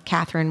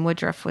 Catherine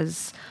Woodruff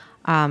was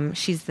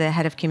She's the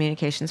head of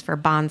communications for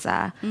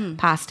Banza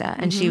Pasta,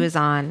 and she was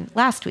on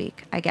last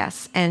week, I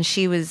guess. And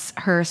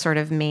her sort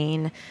of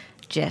main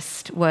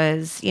gist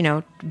was,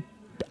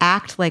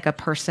 act like a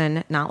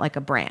person, not like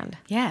a brand.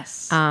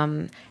 Yes.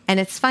 And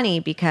it's funny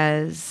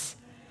because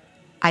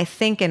I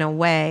think in a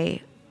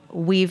way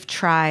we've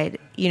tried,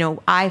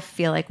 I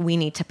feel like we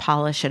need to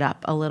polish it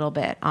up a little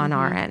bit on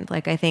our end.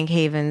 Like I think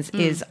Havens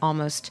is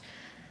almost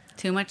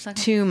too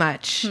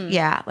much.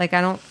 Yeah. Like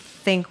I don't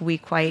think we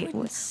quite,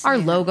 our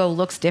logo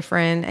looks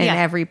different in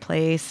every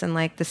place, and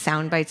like the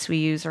sound bites we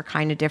use are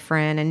kind of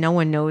different, and no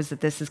one knows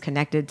that this is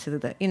connected to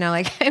the,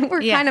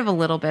 we're kind of a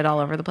little bit all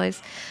over the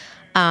place.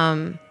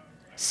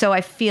 So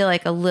I feel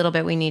like a little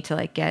bit we need to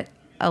like get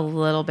a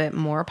little bit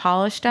more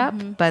polished up,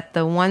 but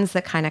the ones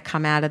that kind of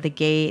come out of the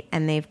gate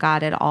and they've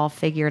got it all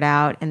figured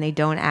out and they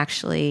don't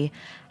actually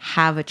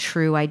have a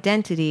true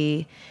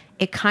identity,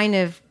 it kind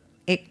of,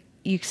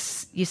 you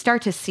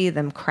start to see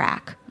them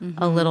crack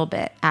a little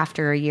bit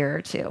after a year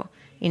or two.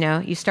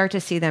 You start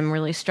to see them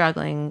really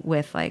struggling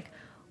with like,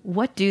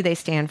 what do they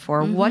stand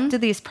for? What do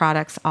these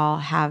products all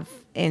have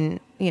in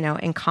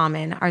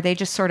common? Are they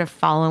just sort of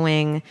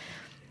following,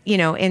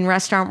 in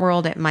restaurant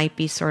world, it might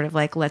be sort of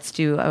like, let's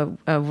do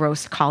a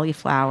roast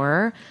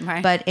cauliflower.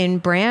 Right. But in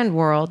brand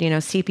world,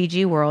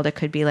 CPG world, it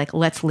could be like,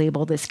 let's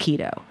label this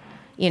keto.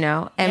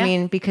 I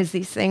mean, because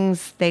these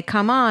things, they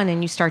come on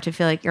and you start to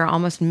feel like you're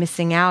almost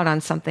missing out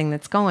on something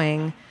that's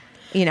going,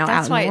 out in the world.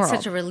 That's why it's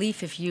such a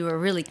relief if you are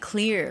really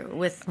clear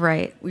with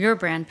your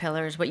brand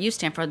pillars, what you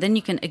stand for. Then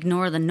you can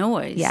ignore the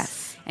noise.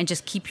 Yes. And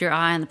just keep your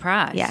eye on the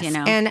prize. Yes.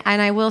 And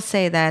I will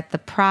say that the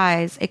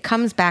prize, it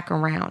comes back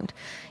around.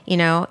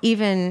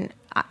 Even,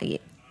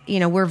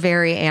 we're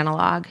very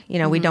analog.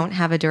 We don't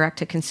have a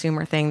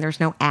direct-to-consumer thing. There's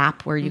no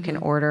app where you can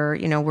order.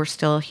 We're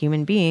still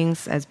human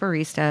beings as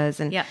baristas.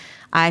 And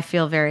I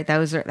feel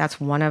that's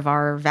one of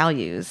our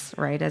values,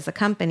 right, as a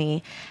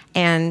company.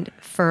 And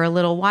for a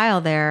little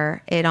while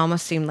there, it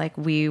almost seemed like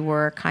we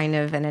were kind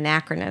of an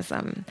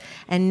anachronism.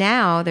 And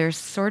now there's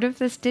sort of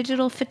this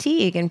digital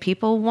fatigue, and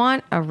people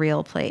want a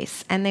real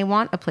place. And they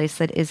want a place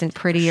that isn't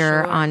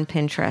prettier on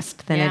Pinterest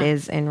than it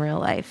is in real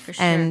life. For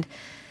sure. And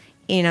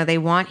they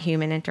want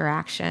human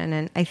interaction.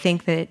 And I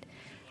think that,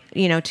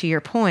 to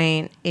your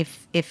point,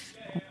 if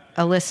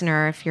a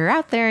listener, if you're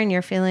out there and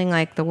you're feeling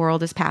like the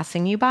world is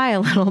passing you by a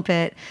little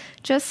bit,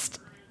 just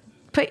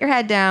put your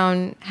head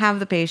down, have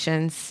the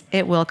patience.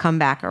 It will come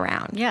back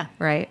around. Yeah.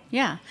 Right?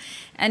 Yeah.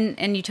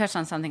 And you touched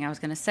on something I was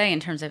going to say in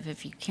terms of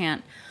if you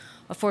can't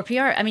afford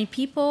PR. I mean,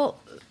 people,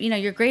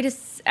 your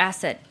greatest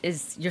asset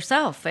is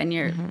yourself, and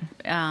you're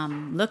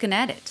looking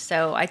at it.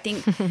 So I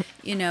think,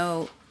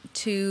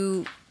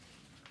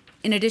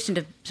 in addition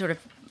to sort of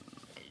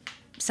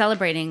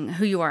celebrating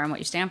who you are and what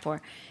you stand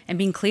for and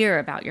being clear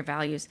about your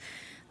values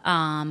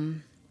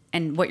and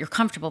what you're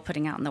comfortable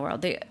putting out in the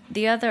world.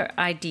 The other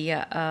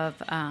idea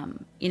of,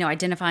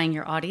 identifying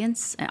your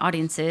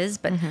audiences,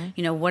 but,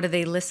 what do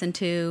they listen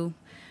to?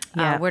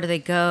 Where do they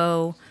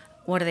go?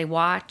 What do they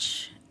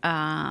watch?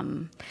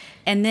 And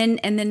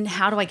then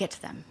how do I get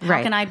to them?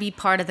 How can I be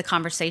part of the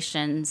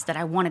conversations that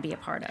I want to be a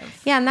part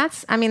of? Yeah. And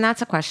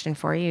that's a question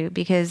for you,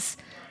 because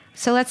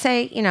so let's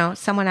say,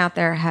 someone out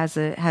there has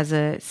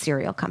a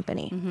cereal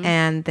company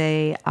and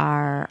they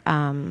are,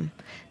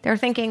 they're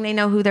thinking they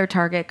know who their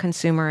target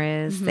consumer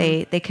is.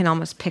 They can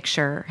almost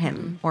picture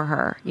him or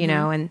her,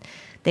 and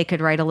they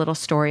could write a little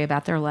story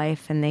about their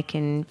life, and they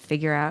can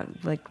figure out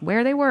like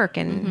where they work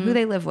and who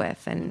they live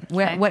with and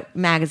what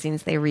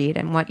magazines they read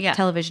and what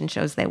television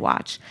shows they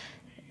watch.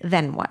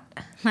 Then what?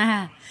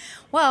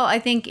 Well, I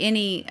think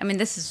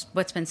this is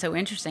what's been so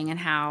interesting, and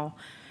how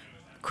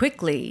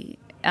quickly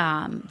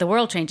the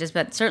world changes,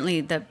 but certainly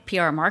the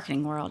PR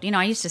marketing world.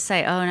 I used to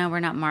say, oh, no,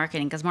 we're not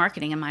marketing, because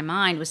marketing in my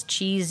mind was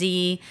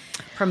cheesy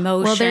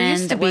promotion. Well, there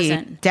used to be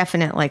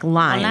definite like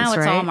lines, well, now it's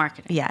right? all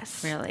marketing.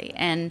 Yes. Really.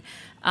 And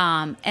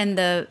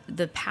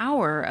the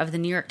power of the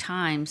New York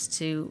Times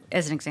to,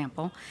 as an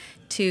example,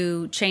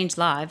 to change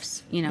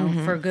lives,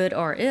 for good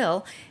or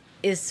ill,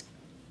 is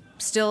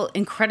still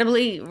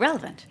incredibly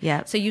relevant.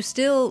 Yeah. So you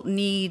still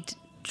need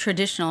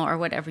traditional, or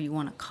whatever you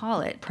want to call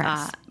it,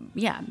 press.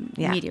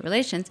 Media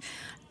relations.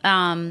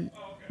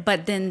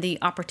 But then the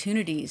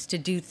opportunities to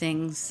do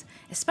things,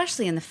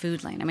 especially in the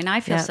food lane. I mean, I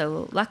feel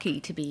so lucky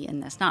to be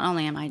in this. Not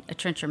only am I a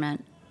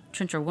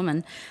trencher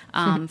woman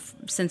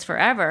since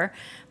forever,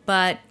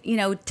 but,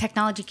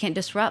 technology can't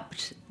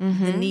disrupt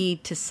the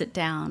need to sit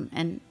down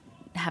and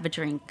have a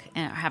drink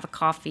and have a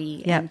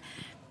coffee and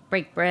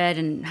break bread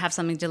and have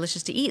something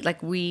delicious to eat.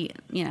 Like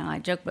I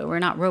joke, but we're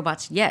not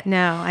robots yet.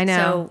 No, I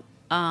know.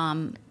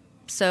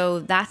 So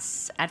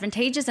that's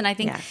advantageous, and I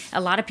think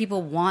a lot of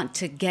people want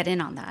to get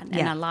in on that,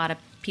 and a lot of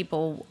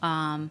people,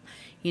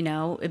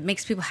 it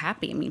makes people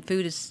happy. I mean,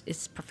 food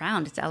is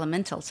profound; it's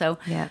elemental. So,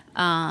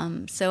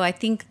 so I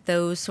think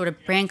those sort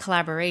of brand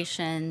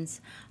collaborations,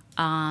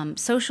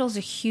 social is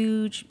a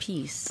huge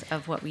piece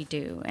of what we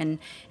do, and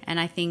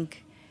I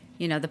think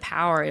the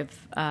power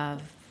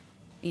of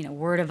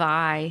word of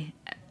eye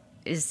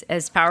is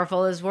as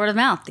powerful as word of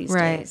mouth these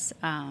Right. days.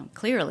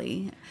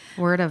 Clearly,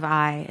 Word of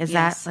eye. Is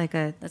Yes. that like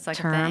a that's like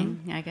term? a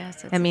thing. I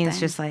guess It means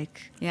just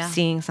like Yeah.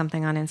 seeing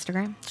something on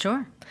Instagram.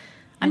 Sure.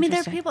 I mean, there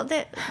are Interesting. people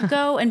that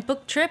go and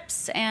book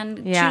trips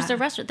and Yeah. choose their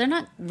restaurant. They're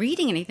not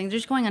reading anything. They're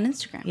just going on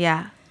Instagram.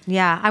 Yeah.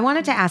 Yeah. I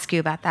wanted to ask you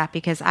about that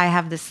because I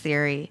have this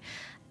theory.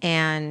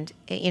 And,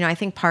 I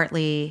think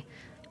partly,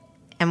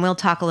 and we'll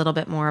talk a little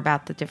bit more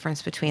about the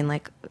difference between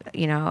like,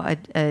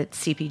 a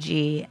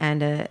CPG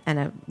and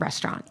a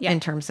restaurant in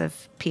terms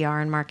of PR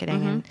and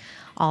marketing and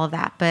all of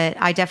that. But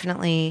I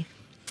definitely,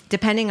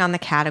 depending on the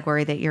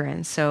category that you're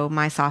in, so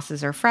my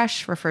sauces are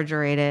fresh,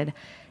 refrigerated,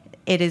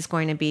 it is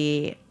going to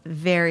be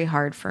very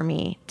hard for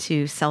me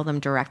to sell them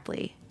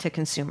directly to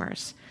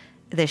consumers.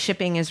 The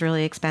shipping is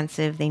really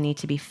expensive. They need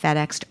to be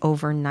FedExed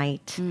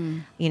overnight.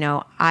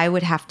 I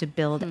would have to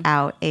build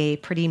out a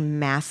pretty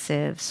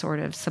massive sort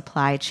of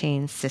supply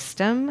chain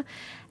system.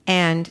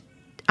 And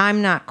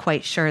I'm not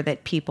quite sure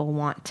that people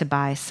want to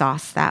buy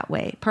sauce that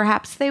way.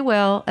 Perhaps they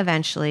will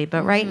eventually,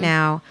 but right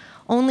now,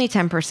 only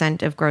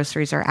 10% of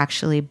groceries are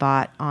actually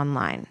bought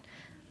online.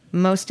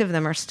 Most of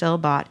them are still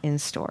bought in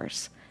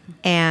stores.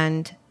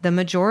 And the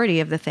majority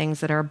of the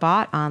things that are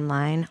bought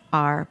online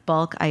are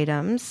bulk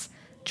items,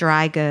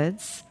 dry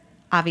goods,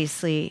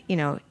 obviously,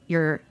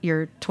 your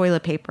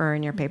toilet paper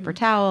and your paper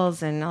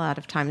towels, and a lot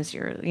of times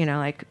your,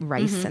 like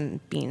rice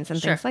and beans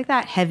and things like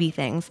that, heavy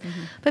things.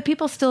 But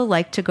people still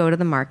like to go to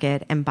the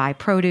market and buy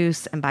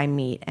produce and buy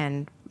meat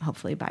and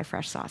hopefully buy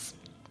fresh sauce.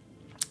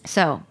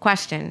 So,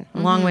 question,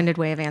 long-winded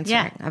way of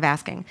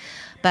asking.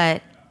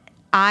 But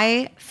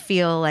I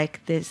feel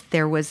like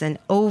there was an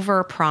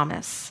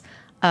over-promise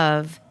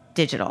of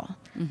digital.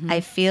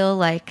 I feel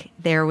like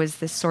there was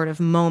this sort of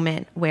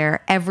moment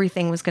where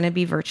everything was going to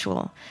be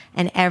virtual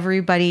and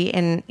everybody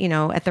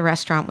at the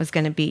restaurant was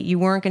going to be, you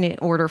weren't going to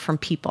order from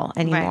people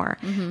anymore.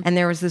 Right. And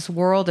there was this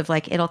world of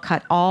like, it'll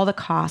cut all the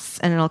costs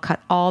and it'll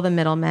cut all the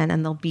middlemen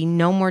and there'll be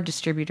no more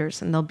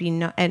distributors and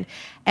and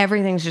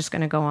everything's just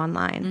going to go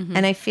online.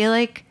 And I feel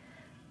like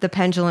the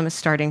pendulum is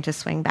starting to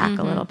swing back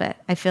a little bit.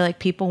 I feel like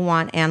people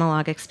want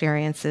analog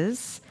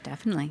experiences.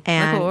 Definitely.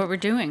 And look at what we're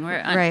doing.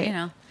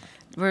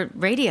 We're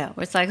radio.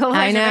 It's like,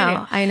 I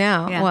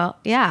know. Yeah. Well,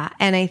 yeah.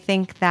 And I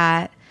think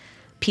that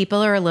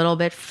people are a little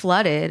bit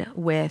flooded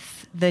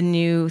with the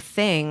new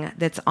thing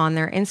that's on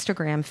their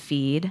Instagram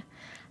feed.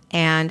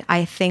 And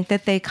I think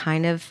that they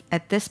kind of,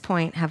 at this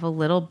point, have a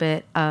little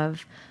bit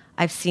of,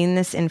 I've seen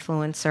this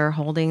influencer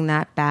holding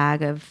that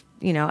bag of,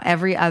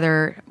 every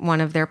other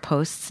one of their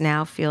posts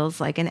now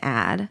feels like an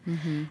ad.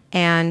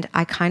 And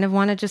I kind of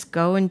want to just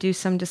go and do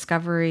some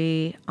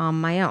discovery on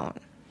my own.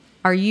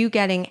 Are you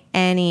getting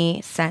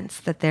any sense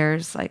that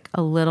there's like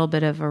a little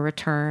bit of a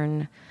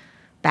return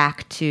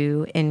back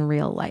to in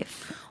real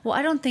life? Well,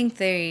 I don't think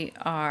they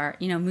are,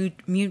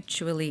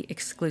 mutually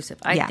exclusive.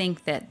 I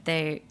think that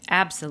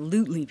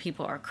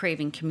people are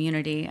craving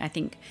community. I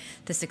think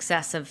the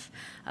success of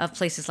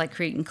places like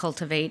Create and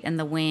Cultivate and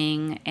The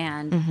Wing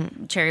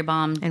and Cherry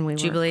Bomb and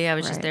Jubilee, I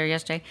was just there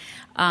yesterday.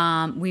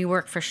 We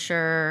Work for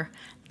sure.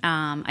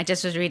 I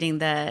just was reading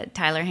the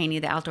Tyler Haney,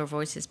 the Outdoor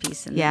Voices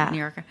piece in the New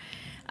Yorker.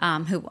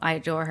 Who I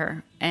adore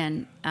her,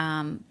 and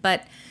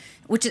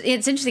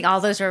it's interesting. All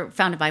those are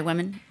founded by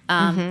women,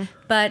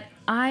 but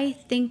I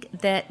think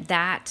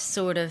that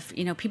sort of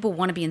people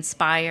want to be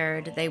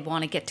inspired. They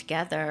want to get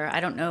together. I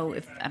don't know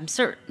if I'm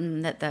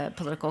certain that the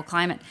political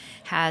climate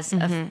has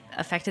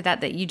affected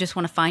that. That you just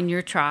want to find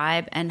your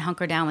tribe and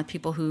hunker down with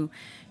people who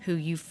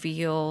you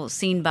feel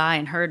seen by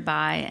and heard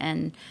by,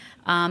 and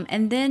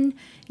then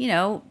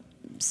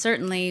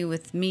certainly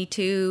with Me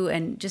Too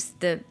and just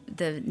the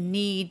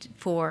need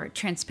for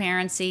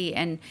transparency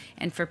and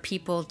for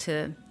people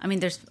to,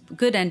 there's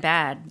good and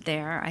bad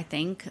there, I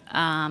think.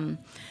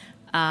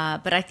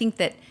 But I think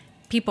that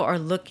people are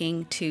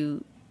looking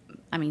to,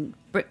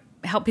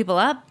 help people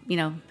up,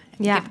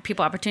 give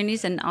people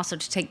opportunities and also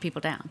to take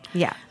people down.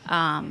 Yeah.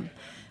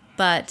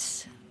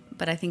 But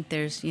I think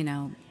there's,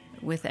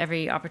 with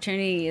every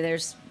opportunity,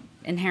 there's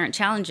inherent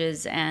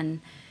challenges.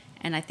 And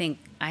I think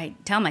I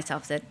tell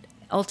myself that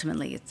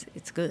ultimately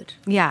it's good.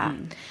 Yeah.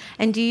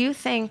 And do you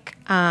think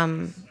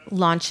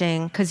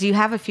launching, because you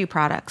have a few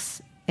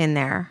products in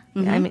there,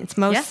 it's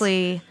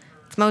mostly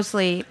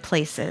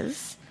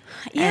places.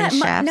 Yeah, and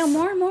chefs. No,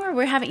 more and more.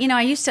 We're having,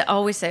 I used to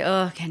always say,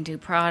 I can't do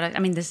product.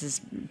 This is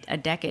a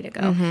decade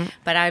ago.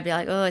 But I'd be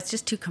like, it's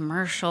just too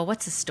commercial.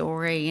 What's the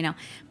story,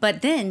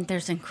 But then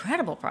there's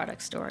incredible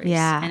product stories.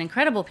 Yeah. And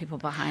incredible people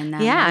behind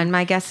them. Yeah, and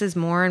my guess is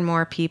more and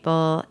more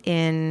people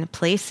in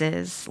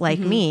places like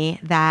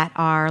me that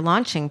are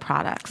launching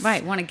products.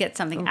 Right, want to get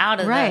something out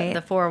of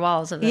the four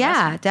walls of the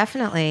restaurant.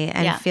 Definitely.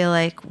 And feel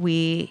like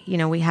we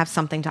have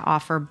something to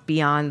offer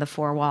beyond the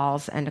four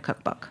walls and a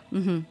cookbook.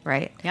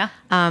 Right? Yeah.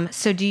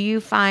 So do you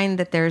find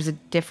that there's a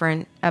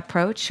different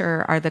approach,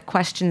 or are the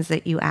questions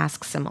that you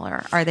ask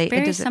similar? Are they?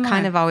 Very does similar. It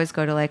kind of always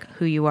go to like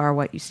who you are,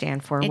 what you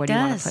stand for, what do you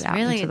want to put out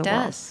into the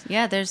world?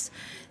 Yeah,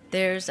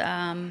 there's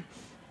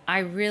I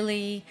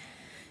really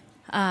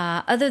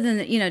other than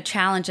the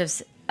challenge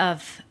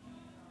of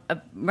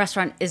a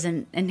restaurant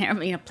isn't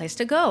inherently a place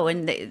to go,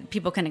 and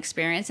people can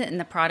experience it, and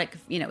the product,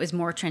 is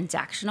more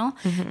transactional.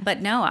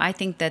 But no, I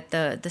think that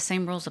the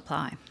same rules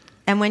apply.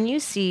 And when you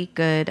see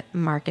good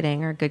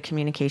marketing or good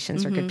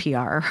communications or good PR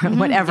or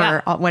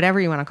whatever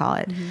you want to call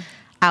it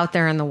out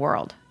there in the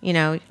world,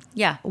 what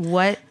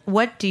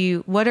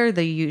are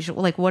the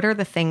usual, like, what are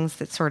the things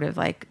that sort of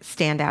like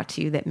stand out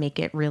to you that make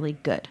it really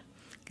good?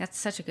 That's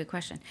such a good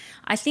question.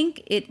 I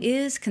think it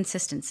is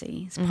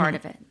consistency is part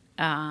of it.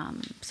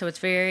 So it's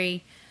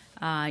very,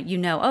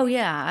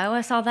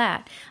 I saw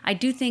that. I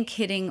do think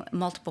hitting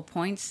multiple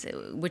points,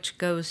 which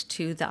goes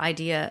to the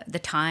idea,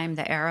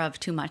 the era of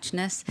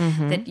too-muchness,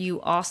 that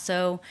you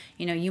also,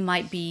 you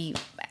might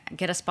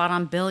get a spot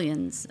on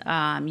Billions.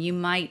 You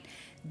might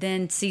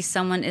then see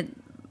someone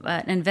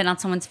an event on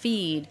someone's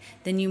feed,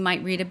 then you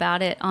might read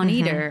about it on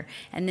Eater,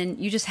 and then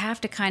you just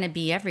have to kind of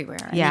be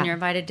everywhere. And then you're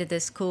invited to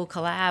this cool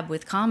collab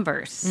with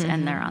Converse,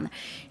 and they're on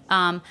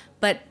there.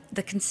 But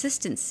the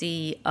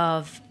consistency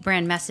of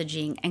brand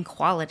messaging and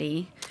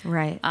quality.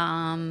 Right.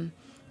 And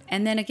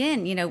then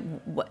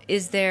again,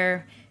 is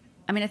there,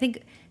 I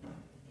think,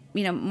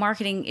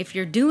 marketing, if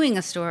you're doing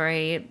a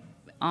story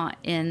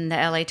in the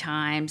LA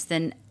Times,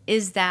 then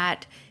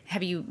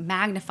have you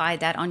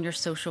magnified that on your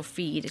social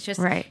feed? It's just,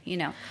 right.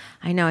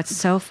 I know, it's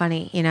so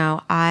funny.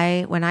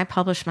 When I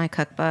published my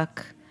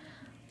cookbook,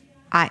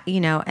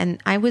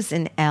 and I was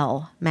in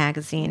Elle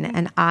magazine,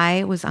 and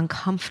I was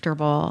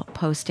uncomfortable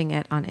posting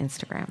it on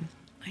Instagram.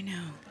 I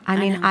know.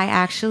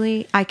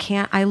 I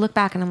can't, I look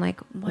back and I'm like,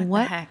 what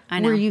the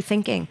heck? were you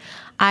thinking?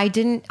 I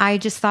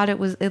just thought it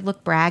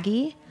looked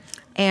braggy.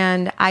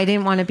 And I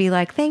didn't want to be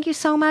like, thank you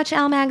so much,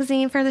 Elle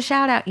Magazine, for the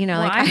shout out.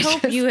 I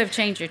hope you have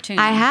changed your tune.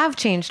 I have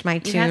changed my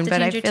tune,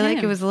 but I feel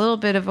like it was a little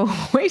bit of a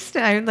waste.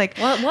 It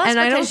was, and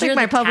I don't think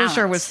my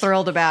publisher was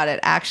thrilled about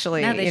it,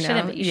 actually. No, they should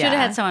have. You should have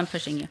had someone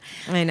pushing you.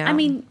 I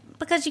know.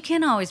 Because you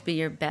can't always be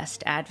your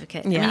best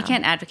advocate. You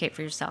can't advocate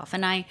for yourself.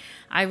 And I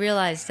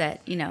realize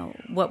that,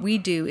 what we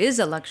do is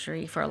a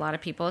luxury for a lot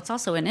of people. It's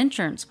also an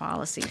insurance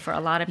policy for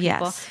a lot of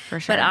people. Yes, for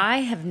sure. But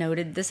I have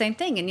noted the same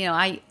thing. And,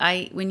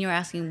 I when you're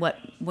asking what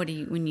do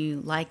you, when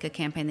you like a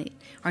campaign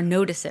or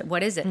notice it,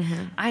 what is it?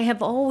 I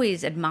have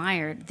always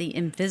admired the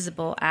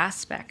invisible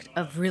aspect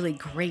of really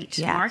great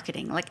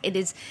marketing. Like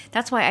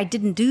that's why I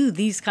didn't do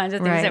these kinds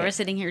of things that we're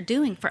sitting here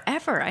doing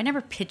forever. I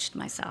never pitched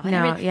myself.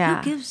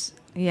 Who gives...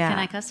 Yeah. Can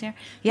I cuss here?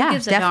 Yeah, Who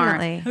gives a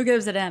definitely. Darn? Who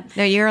gives a damn?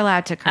 No, you're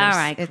allowed to curse. All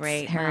right, it's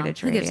great. Heritage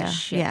Who Radio. gives a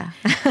shit?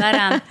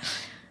 Yeah.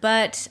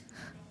 But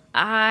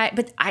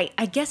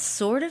I guess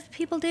sort of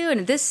people do. And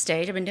at this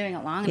stage, I've been doing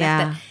it long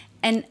enough.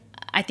 And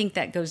I think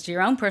that goes to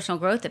your own personal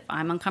growth. If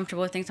I'm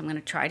uncomfortable with things, I'm going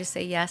to try to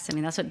say yes.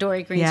 That's what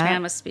Dory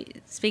Greenspan was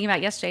speaking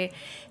about yesterday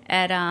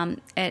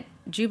at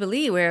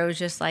Jubilee, where it was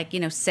just like,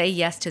 say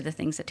yes to the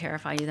things that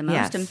terrify you the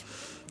most. Yes.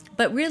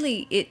 But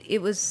really,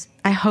 it was...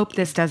 I hope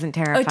this doesn't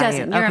terrify you. Oh, it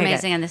doesn't. You're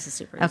amazing, good. And this is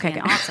super easy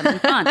and awesome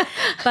and fun.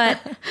 But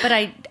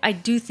I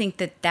do think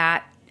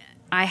that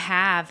I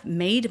have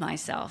made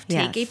myself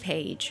take a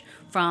page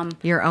from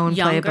your own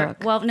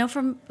playbook. Well, no,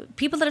 from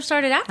people that have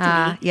started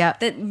after me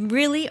that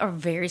really are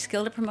very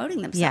skilled at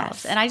promoting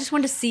themselves. Yes. And I just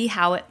wanted to see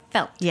how it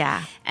felt.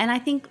 Yeah. And I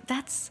think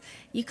that's...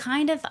 You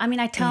kind of,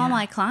 I tell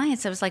my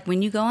clients, I was like,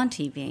 when you go on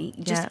TV,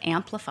 just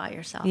amplify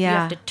yourself. Yeah. You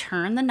have to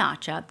turn the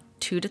notch up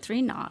 2 to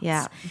 3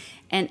 knots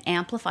and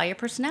amplify your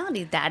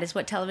personality. That is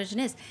what television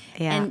is.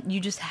 Yeah. And you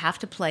just have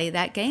to play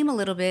that game a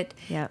little bit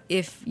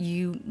if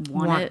you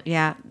want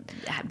to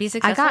be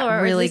successful. I got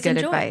or really at least good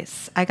enjoy.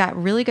 Advice. I got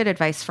really good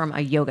advice from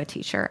a yoga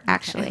teacher,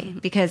 actually,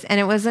 because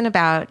it wasn't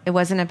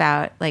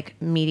about like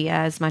media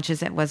as much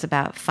as it was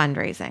about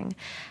fundraising.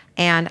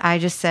 And I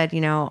just said,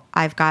 as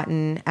I've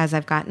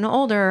gotten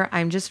older,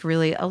 I'm just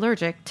really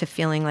allergic to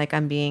feeling like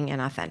I'm being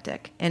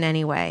inauthentic in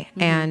any way.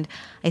 And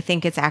I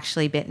think it's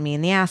actually bitten me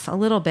in the ass a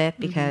little bit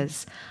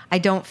because I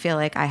don't feel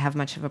like I have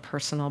much of a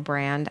personal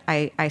brand.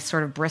 I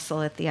sort of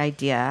bristle at the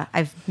idea.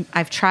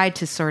 I've tried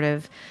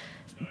to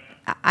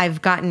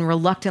I've gotten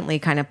reluctantly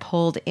kind of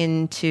pulled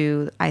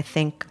into, I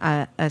think,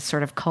 a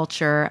sort of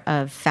culture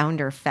of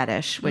founder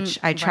fetish, which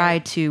I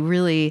tried to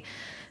really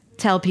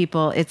tell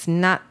people it's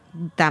not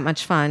that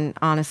much fun,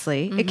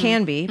 honestly. It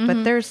can be,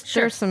 but there's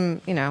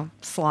some,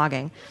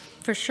 slogging.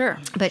 For sure.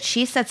 But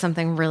she said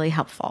something really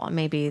helpful.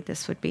 Maybe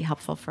this would be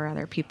helpful for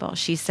other people.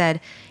 She said,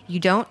 you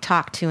don't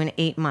talk to an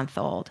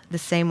 8-month-old the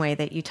same way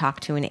that you talk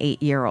to an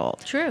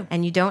 8-year-old. True.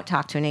 And you don't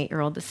talk to an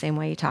 8-year-old the same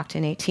way you talk to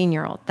an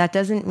 18-year-old. That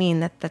doesn't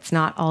mean that that's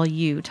not all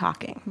you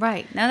talking.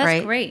 Right. No,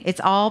 that's great. It's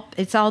all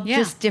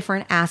just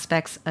different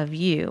aspects of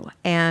you.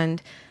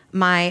 And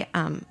my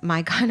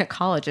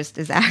gynecologist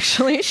is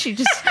actually, she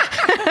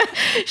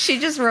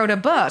just wrote a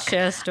book.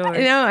 Share a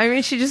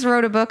story. She just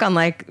wrote a book on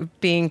like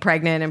being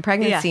pregnant and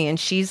pregnancy, and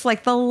she's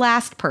like the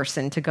last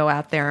person to go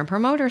out there and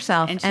promote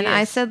herself. And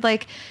I said,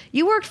 like,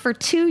 you worked for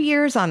 2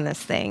 years on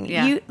this thing.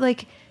 Yeah.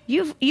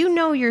 You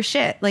know your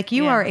shit. Like,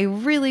 you are a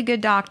really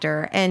good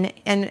doctor, and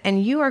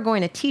you are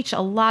going to teach a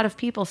lot of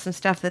people some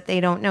stuff that they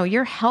don't know.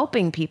 You're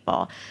helping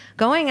people.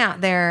 Going out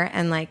there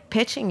and like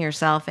pitching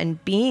yourself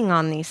and being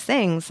on these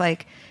things,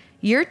 like,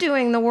 you're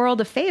doing the world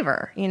a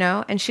favor, you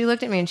know? And she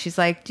looked at me and she's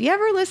like, do you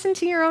ever listen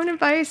to your own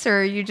advice?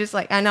 Or are you just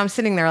like, and I'm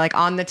sitting there like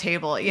on the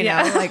table, you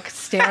know, like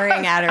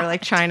staring at her,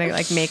 like trying to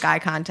like make eye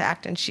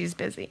contact, and she's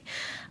busy.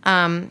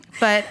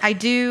 But I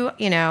do,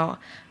 you know,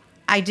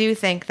 I do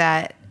think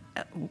that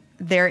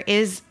there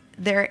is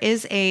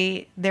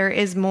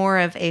more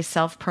of a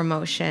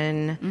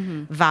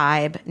self-promotion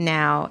vibe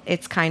now.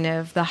 It's kind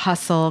of the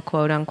hustle,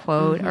 quote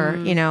unquote, or,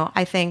 you know,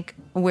 I think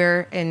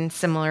we're in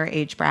similar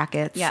age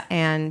brackets. Yeah.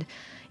 And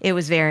it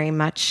was very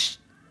much,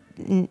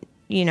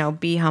 you know,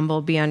 be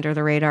humble, be under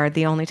the radar.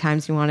 The only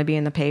times you want to be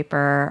in the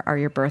paper are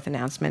your birth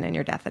announcement and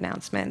your death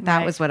announcement.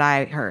 That was what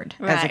I heard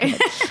as a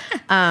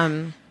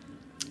kid.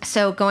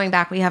 So going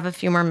back, we have a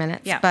few more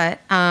minutes, but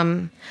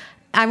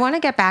I want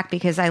to get back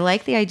because I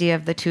like the idea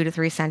of the 2 to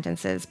 3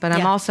 sentences, but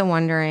I'm also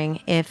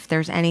wondering if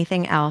there's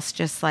anything else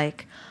just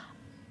like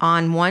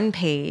on one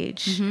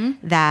page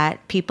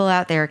that people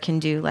out there can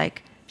do.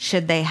 Like,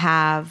 should they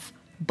have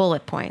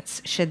bullet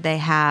points? Should they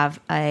have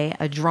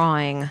a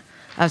drawing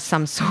of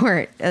some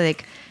sort?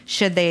 Like,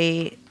 should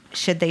they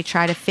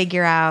try to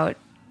figure out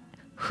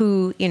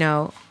who, you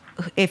know,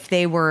 if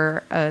they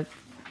were a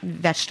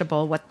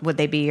vegetable, what would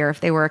they be? Or if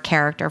they were a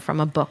character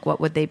from a book, what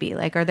would they be?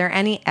 Like, are there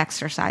any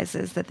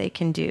exercises that they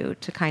can do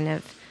to kind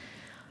of...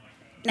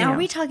 Now, are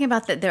we talking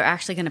about that they're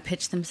actually going to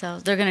pitch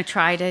themselves? They're going to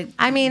try to...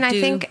 I mean, I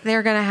think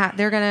they're going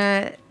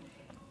to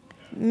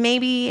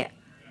maybe,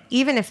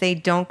 even if they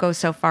don't go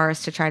so far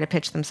as to try to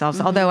pitch themselves,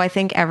 although I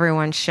think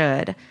everyone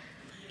should,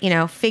 you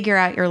know, figure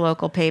out your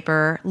local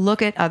paper,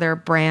 look at other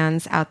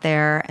brands out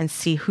there and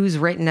see who's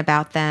written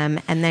about them,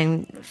 and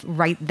then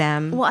write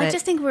them. Well, I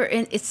just think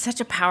it's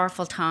such a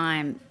powerful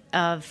time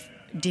of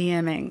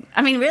DMing.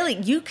 I mean, really,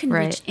 you can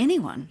reach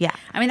anyone. Yeah.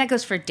 I mean, that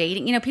goes for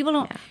dating. You know, people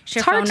don't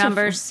share phone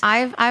numbers.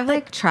 I've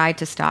like tried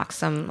to stalk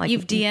some. Like,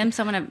 you've DM'd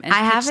someone and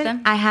pitched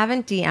them? I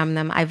haven't DM'd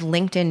them. I've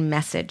LinkedIn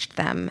messaged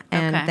them,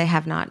 and they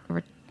have not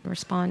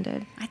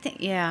responded. I think,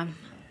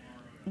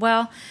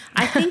 Well,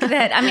 I think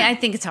that, I mean, I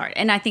think it's hard.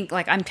 And I think,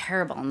 like, I'm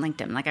terrible on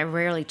LinkedIn. Like, I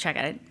rarely check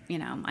it. You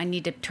know, I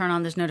need to turn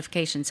on those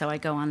notifications, so I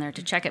go on there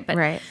to check it. But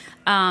I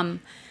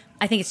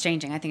think it's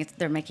changing. I think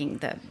they're making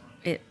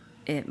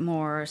it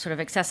more sort of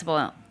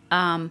accessible.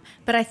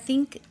 But I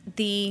think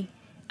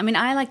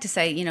I like to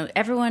say, you know,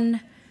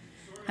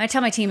 I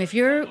tell my team, if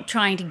you're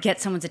trying to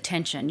get someone's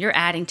attention, you're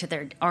adding to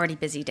their already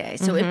busy day.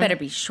 So it better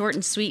be short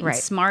and sweet and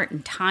smart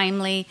and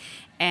timely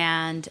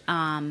and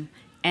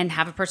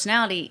have a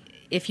personality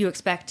if you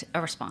expect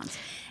a response.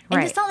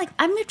 And it's not like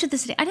I moved to the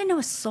city. I didn't know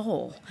a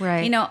soul.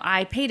 Right. You know,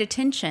 I paid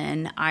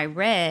attention. I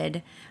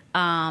read,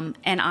 and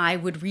I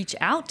would reach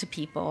out to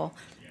people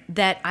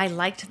that I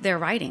liked their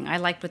writing. I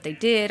liked what they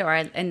did,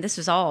 and this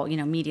was all, you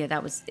know, media.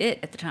 That was it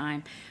at the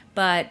time.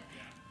 But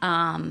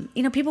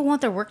you know, people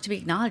want their work to be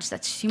acknowledged.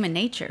 That's human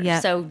nature. Yeah.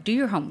 So do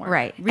your homework.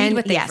 Right. Read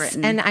what they've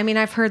written. And I mean,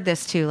 I've heard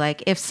this too.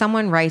 Like, if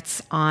someone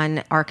writes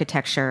on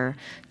architecture,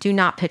 do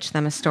not pitch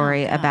them a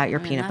story about your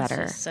peanut butter.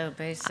 That's just so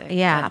basic.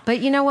 Yeah. But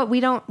you know what? We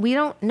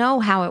don't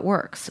know how it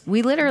works.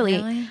 We literally,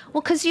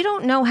 well, because you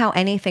don't know how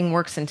anything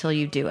works until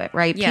you do it,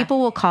 right? Yeah. People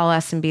will call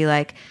us and be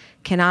like,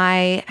 can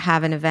I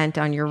have an event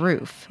on your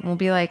roof? And we'll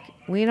be like,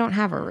 we don't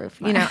have a roof.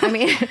 You know, I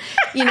mean,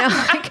 you know,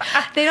 like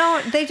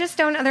they just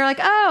don't, they're like,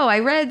 oh, I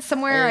read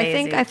somewhere,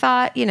 I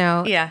thought, you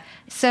know. Yeah.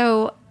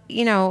 So,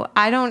 you know,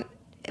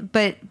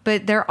 but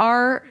there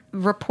are,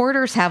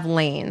 reporters have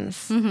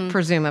lanes,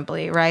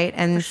 presumably, right?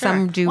 And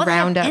some do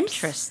roundups. They have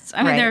interests.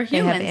 I mean, they're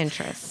humans. They have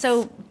interests.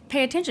 So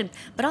pay attention.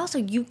 But also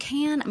you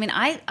can, I mean,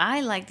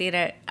 I like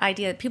the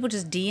idea that people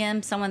just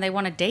DM someone they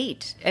want to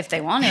date if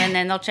they want to, and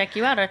then they'll check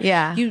you out. Or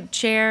you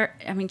share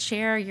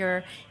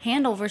your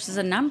handle versus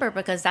a number,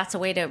 because that's a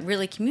way to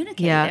really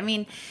communicate. Yeah. I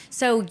mean,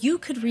 so you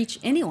could reach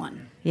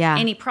anyone. Yeah.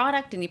 Any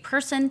product, any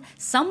person,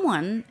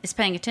 someone is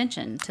paying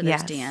attention to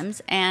those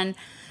DMs. And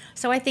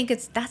so I think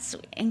that's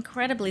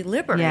incredibly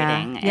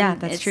liberating. Yeah,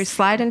 that's true.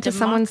 Slide into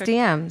someone's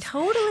DMs.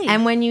 Totally.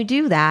 And when you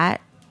do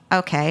that,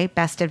 okay,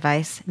 best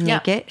advice,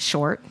 make it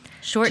short.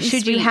 Short and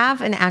Should sweet. you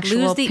have an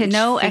actual pitch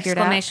no figured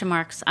exclamation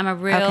marks. I'm a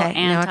real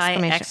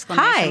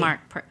anti-exclamation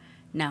mark.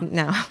 No.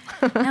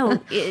 No.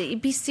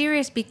 Be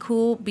serious, be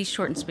cool, be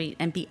short and sweet,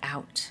 and be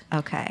out.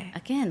 Okay.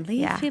 Again,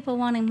 leave people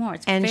wanting more.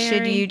 It's and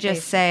should you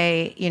just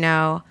say, you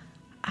know,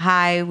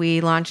 hi, we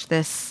launched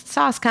this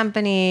sauce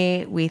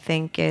company. We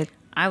think it...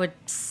 I would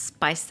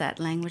spice that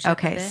language up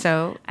a bit.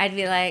 So... I'd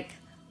be like,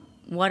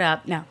 what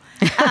up? No.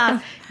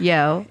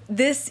 Yo.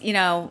 This, you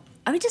know...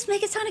 I mean, just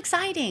make it sound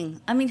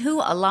exciting. I mean,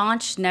 a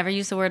launch, never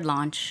use the word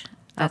launch.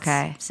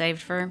 That's saved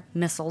for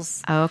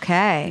missiles.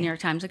 Okay. The New York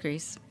Times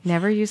agrees.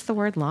 Never use the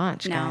word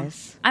launch,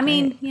 guys. I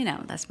mean, you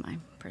know, that's my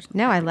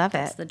personal... No, I love it.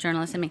 That's the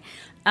journalist in me.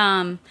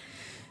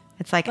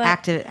 It's like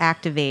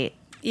activate.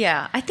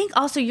 Yeah, I think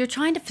also you're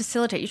trying to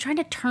facilitate. You're trying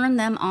to turn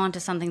them on to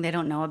something they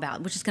don't know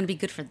about, which is going to be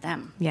good for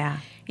them. Yeah.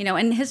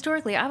 And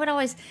historically, I would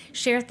always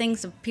share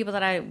things of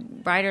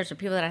writers or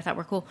people that I thought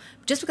were cool,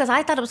 just because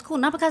I thought it was cool,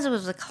 not because it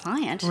was a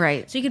client.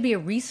 Right. So you could be a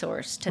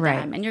resource to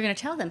them, and you're going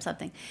to tell them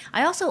something.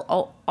 I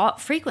also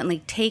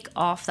frequently take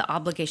off the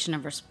obligation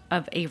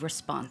of a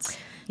response. It's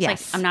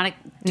Yes. like,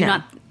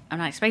 I'm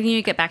not expecting you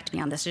to get back to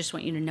me on this. I just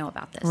want you to know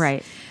about this.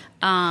 Right.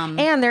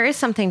 And there is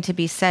something to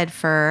be said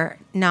for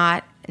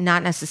not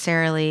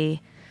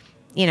necessarily,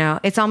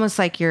 it's almost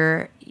like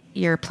you're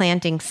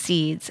planting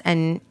seeds,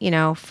 and,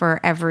 for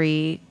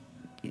every,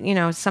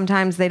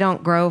 sometimes they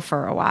don't grow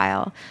for a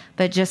while,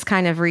 but just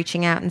kind of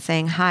reaching out and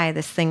saying, hi,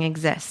 this thing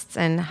exists,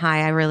 and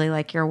hi, I really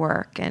like your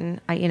work,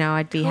 and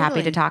I'd be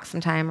happy to talk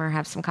sometime or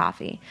have some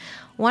coffee.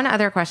 One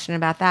other question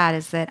about that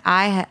is that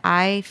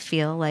I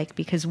feel like,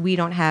 because we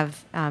don't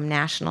have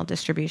national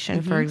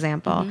distribution, for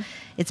example,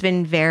 it's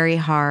been very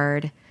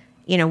hard.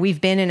 We've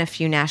been in a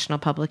few national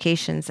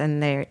publications,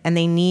 and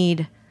they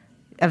need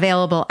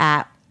available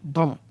at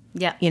boom.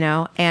 Yeah.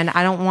 And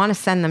I don't want to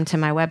send them to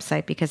my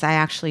website because I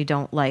actually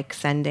don't like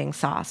sending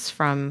sauce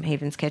from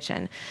Haven's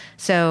Kitchen.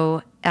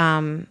 So,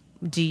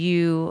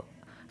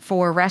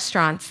 for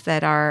restaurants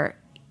that are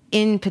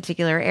in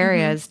particular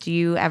areas, do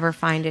you ever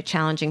find it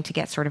challenging to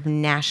get sort of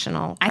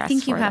national press? I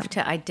think you for have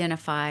them? to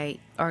identify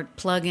or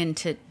plug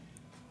into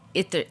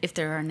if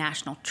there are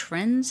national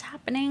trends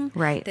happening,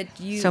 right? That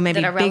so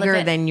maybe that are bigger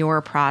relevant. than your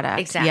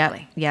product.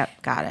 Exactly.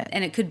 Yep. Got it.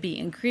 And it could be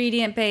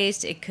ingredient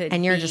based. It could,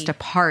 and you're just a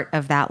part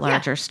of that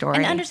larger story.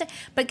 And understand,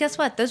 but guess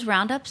what? Those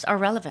roundups are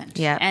relevant.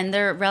 Yeah. And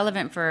they're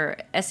relevant for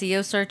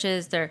SEO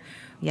searches. They're,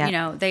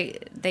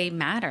 they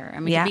matter. I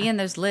mean, to be in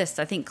those lists.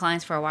 I think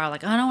clients for a while are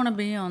like, I don't want to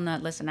be on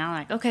that list, and now I'm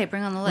like, okay,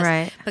 bring on the list,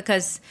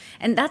 right?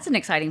 And that's an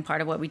exciting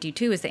part of what we do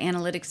too. Is the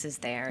analytics is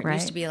there. It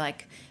used to be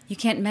like, you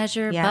can't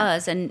measure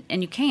buzz, and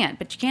you can't,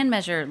 but you can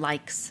measure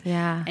likes.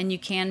 Yeah. And you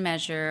can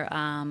measure,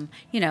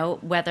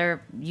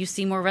 whether you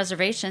see more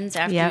reservations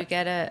after you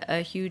get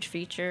a huge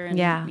feature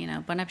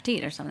and, Bon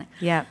Appetit or something.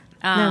 Yep.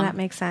 No, that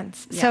makes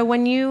sense. Yeah. So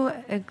when you,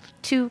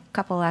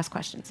 couple last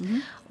questions.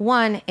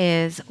 One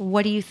is,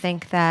 what do you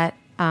think that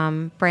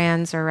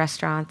brands or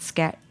restaurants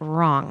get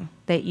wrong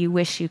that you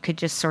wish you could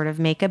just sort of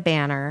make a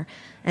banner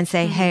and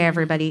say, hey,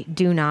 everybody,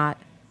 do not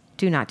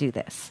do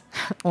this?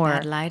 Or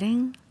bad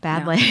lighting?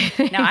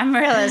 Lighting. No, I'm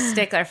really a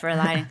stickler for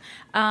lighting.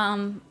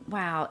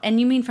 Wow. And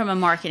you mean from a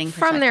marketing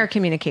perspective? From their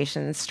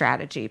communications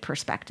strategy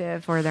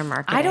perspective or their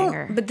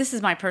marketing? But this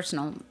is my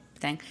personal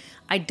thing.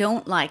 I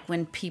don't like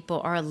when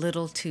people are a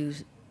little too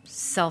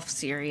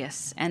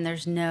self-serious and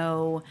there's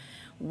no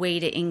way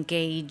to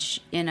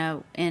engage in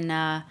a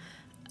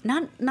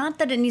not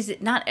that it needs,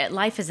 not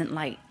life isn't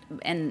light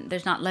and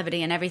there's not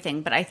levity and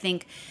everything, but I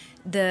think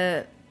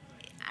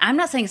I'm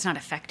not saying it's not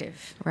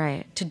effective,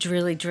 right? To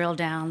really drill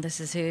down, this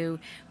is who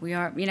we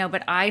are,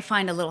 but I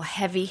find a little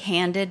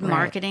heavy-handed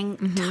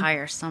marketing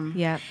tiresome,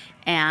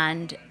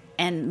 and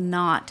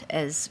not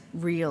as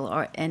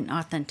real and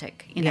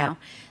authentic, you know.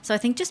 So I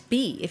think just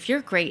if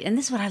you're great, and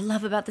this is what I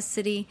love about the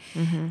city.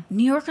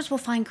 New Yorkers will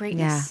find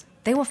greatness.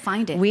 They will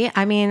find it.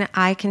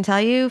 I can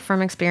tell you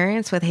from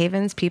experience with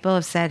Havens, people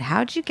have said,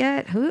 how'd you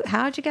get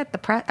the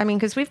press? I mean,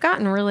 because we've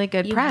gotten really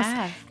good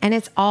press, and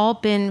it's all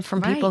been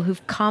from people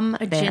who've come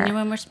there.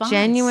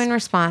 Genuine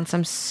response.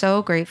 I'm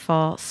so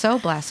grateful, so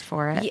blessed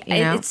for it.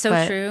 It's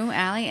so true,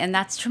 Allie, and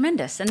that's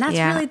tremendous. And that's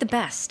really the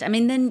best. I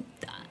mean, then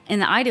in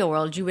the ideal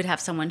world, you would have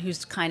someone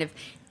who's kind of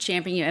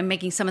championing you and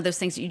making some of those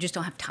things that you just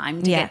don't have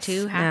time to get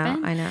to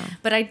happen. No, I know.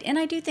 But I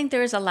do think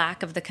there is a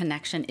lack of the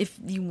connection if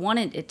you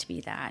wanted it to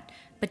be that.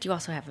 But you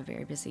also have a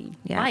very busy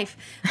life.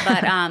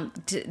 But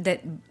that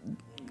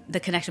the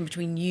connection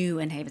between you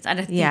and Havens, I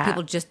think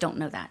people just don't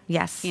know that.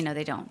 Yes,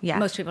 they don't. Yeah.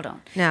 Most people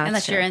don't. No,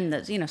 unless you're in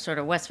the sort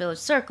of West Village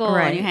circle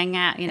and you hang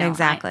out.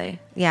 Exactly.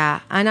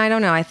 And I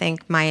don't know. I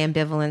think my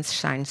ambivalence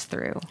shines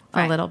through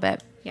a little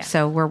bit. Yeah.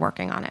 So we're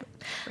working on it.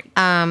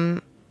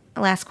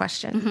 Last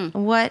question.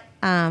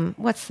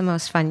 What's the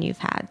most fun you've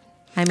had?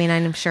 I mean,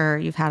 I'm sure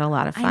you've had a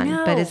lot of fun,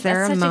 but is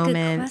there a moment?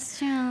 A good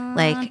question.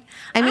 Like,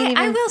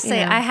 I will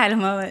say I had a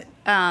moment.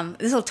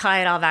 This will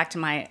tie it all back to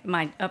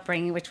my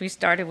upbringing, which we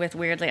started with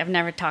weirdly. I've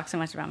never talked so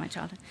much about my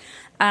childhood.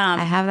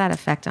 I have that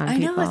effect on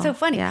people. I know, it's so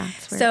funny. Yeah,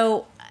 it's weird.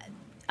 So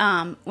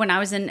when I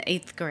was in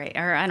 8th grade,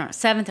 or I don't know,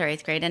 7th or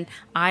 8th grade, and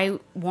I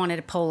wanted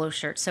a polo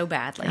shirt so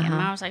badly. And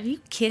I was like, are you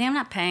kidding? I'm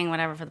not paying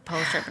whatever for the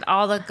polo shirt. But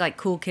all the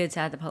cool kids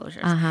had the polo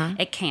shirts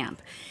at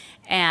camp.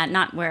 And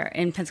not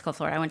in Pensacola,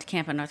 Florida. I went to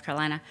camp in North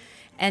Carolina.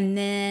 And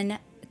then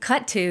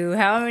cut to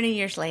how many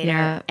years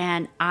later,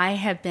 and I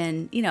have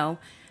been,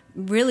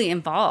 really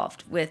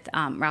involved with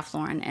Ralph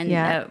Lauren and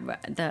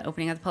the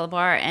opening of the Polo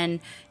Bar, and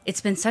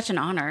it's been such an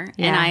honor.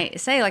 And I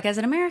say, as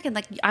an American,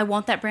 I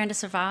want that brand to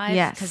survive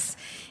because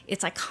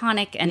it's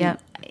iconic, and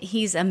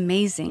he's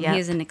amazing. He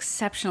is an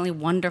exceptionally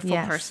wonderful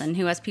person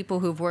who has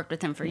people who've worked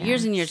with him for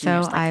years and years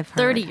and years, I've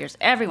 30 heard. years,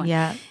 everyone.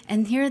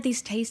 And here are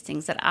these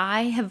tastings that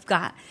I have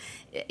got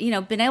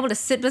been able to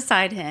sit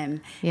beside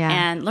him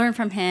and learn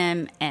from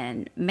him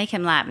and make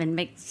him laugh and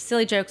make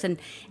silly jokes and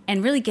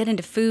really get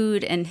into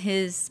food and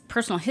his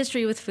personal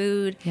history with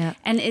food. Yeah.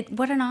 And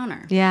what an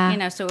honor.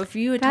 Yeah. So if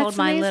you had told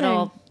my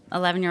little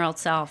 11-year-old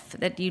self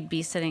that you'd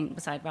be sitting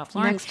beside Ralph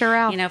Lauren next to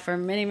Ralph, for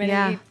many,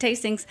 many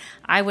tastings,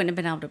 I wouldn't have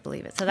been able to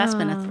believe it. So that's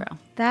been a thrill.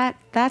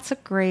 That's a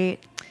great...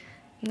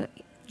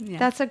 Yeah.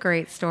 That's a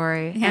great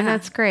story. Yeah. And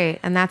that's great.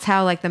 And that's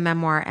how the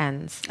memoir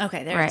ends.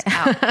 Okay, there it's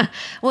out.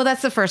 Well,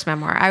 that's the first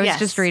memoir. I was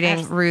just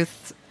reading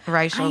Ruth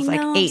Reichel's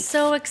 8th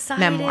so excited.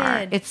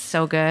 memoir. It's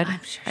so good.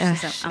 I'm sure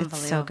she's unbelievable.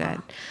 It's so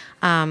good.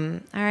 All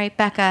right,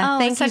 Becca,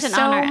 thank you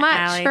so honor, much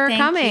Allie. for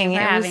coming.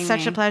 It was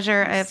such a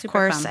pleasure. Of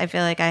course, fun. I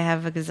feel like I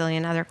have a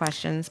gazillion other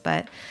questions,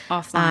 but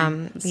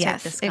offline.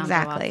 Yes,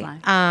 exactly.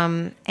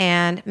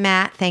 And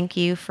Matt, thank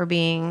you for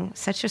being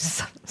such a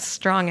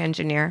strong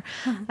engineer.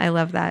 I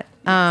love that.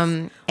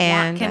 And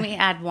can we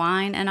add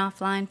wine and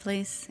offline,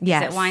 please?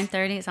 Yes. Is it wine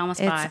 30? It's almost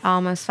 5. It's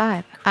almost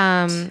 5.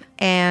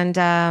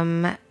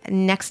 And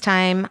next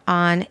time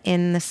on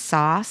In the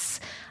Sauce,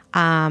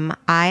 I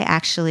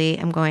actually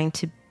am going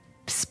to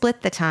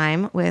split the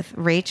time with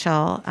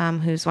Rachel,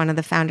 who's one of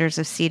the founders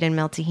of Seed and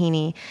Mill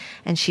Tahini,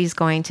 and she's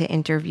going to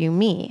interview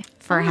me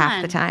for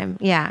half the time.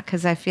 Yeah,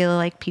 because I feel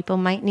like people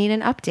might need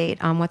an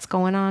update on what's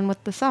going on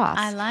with the sauce.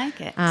 I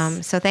like it.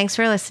 So thanks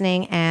for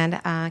listening,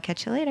 and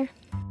catch you later.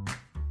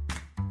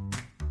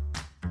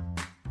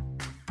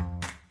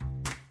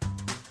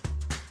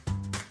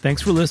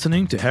 Thanks for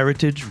listening to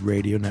Heritage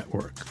Radio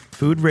Network,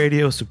 food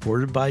radio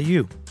supported by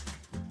you.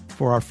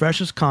 For our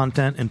freshest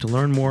content and to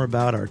learn more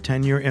about our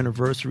 10-year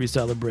anniversary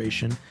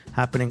celebration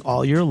happening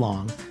all year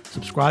long,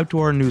 subscribe to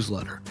our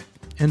newsletter.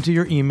 Enter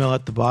your email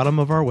at the bottom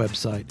of our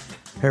website,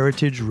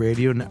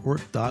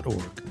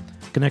 heritageradionetwork.org.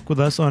 Connect with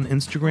us on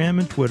Instagram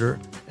and Twitter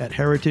at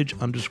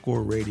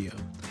heritage_radio.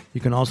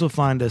 You can also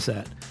find us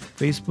at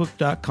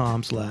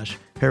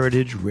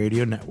facebook.com/Heritage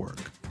Radio Network.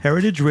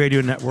 Heritage Radio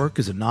Network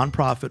is a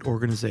nonprofit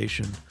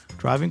organization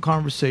driving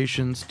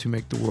conversations to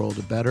make the world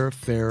a better,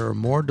 fairer,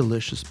 more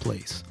delicious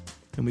place.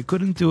 And we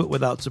couldn't do it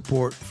without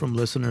support from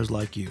listeners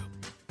like you.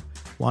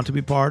 Want to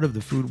be part of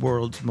the food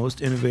world's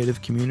most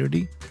innovative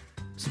community?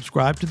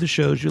 Subscribe to the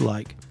shows you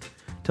like.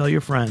 Tell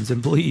your friends,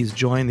 and please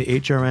join the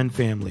HRN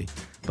family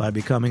by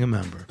becoming a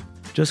member.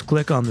 Just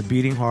click on the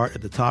beating heart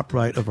at the top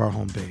right of our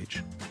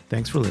homepage.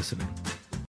 Thanks for listening.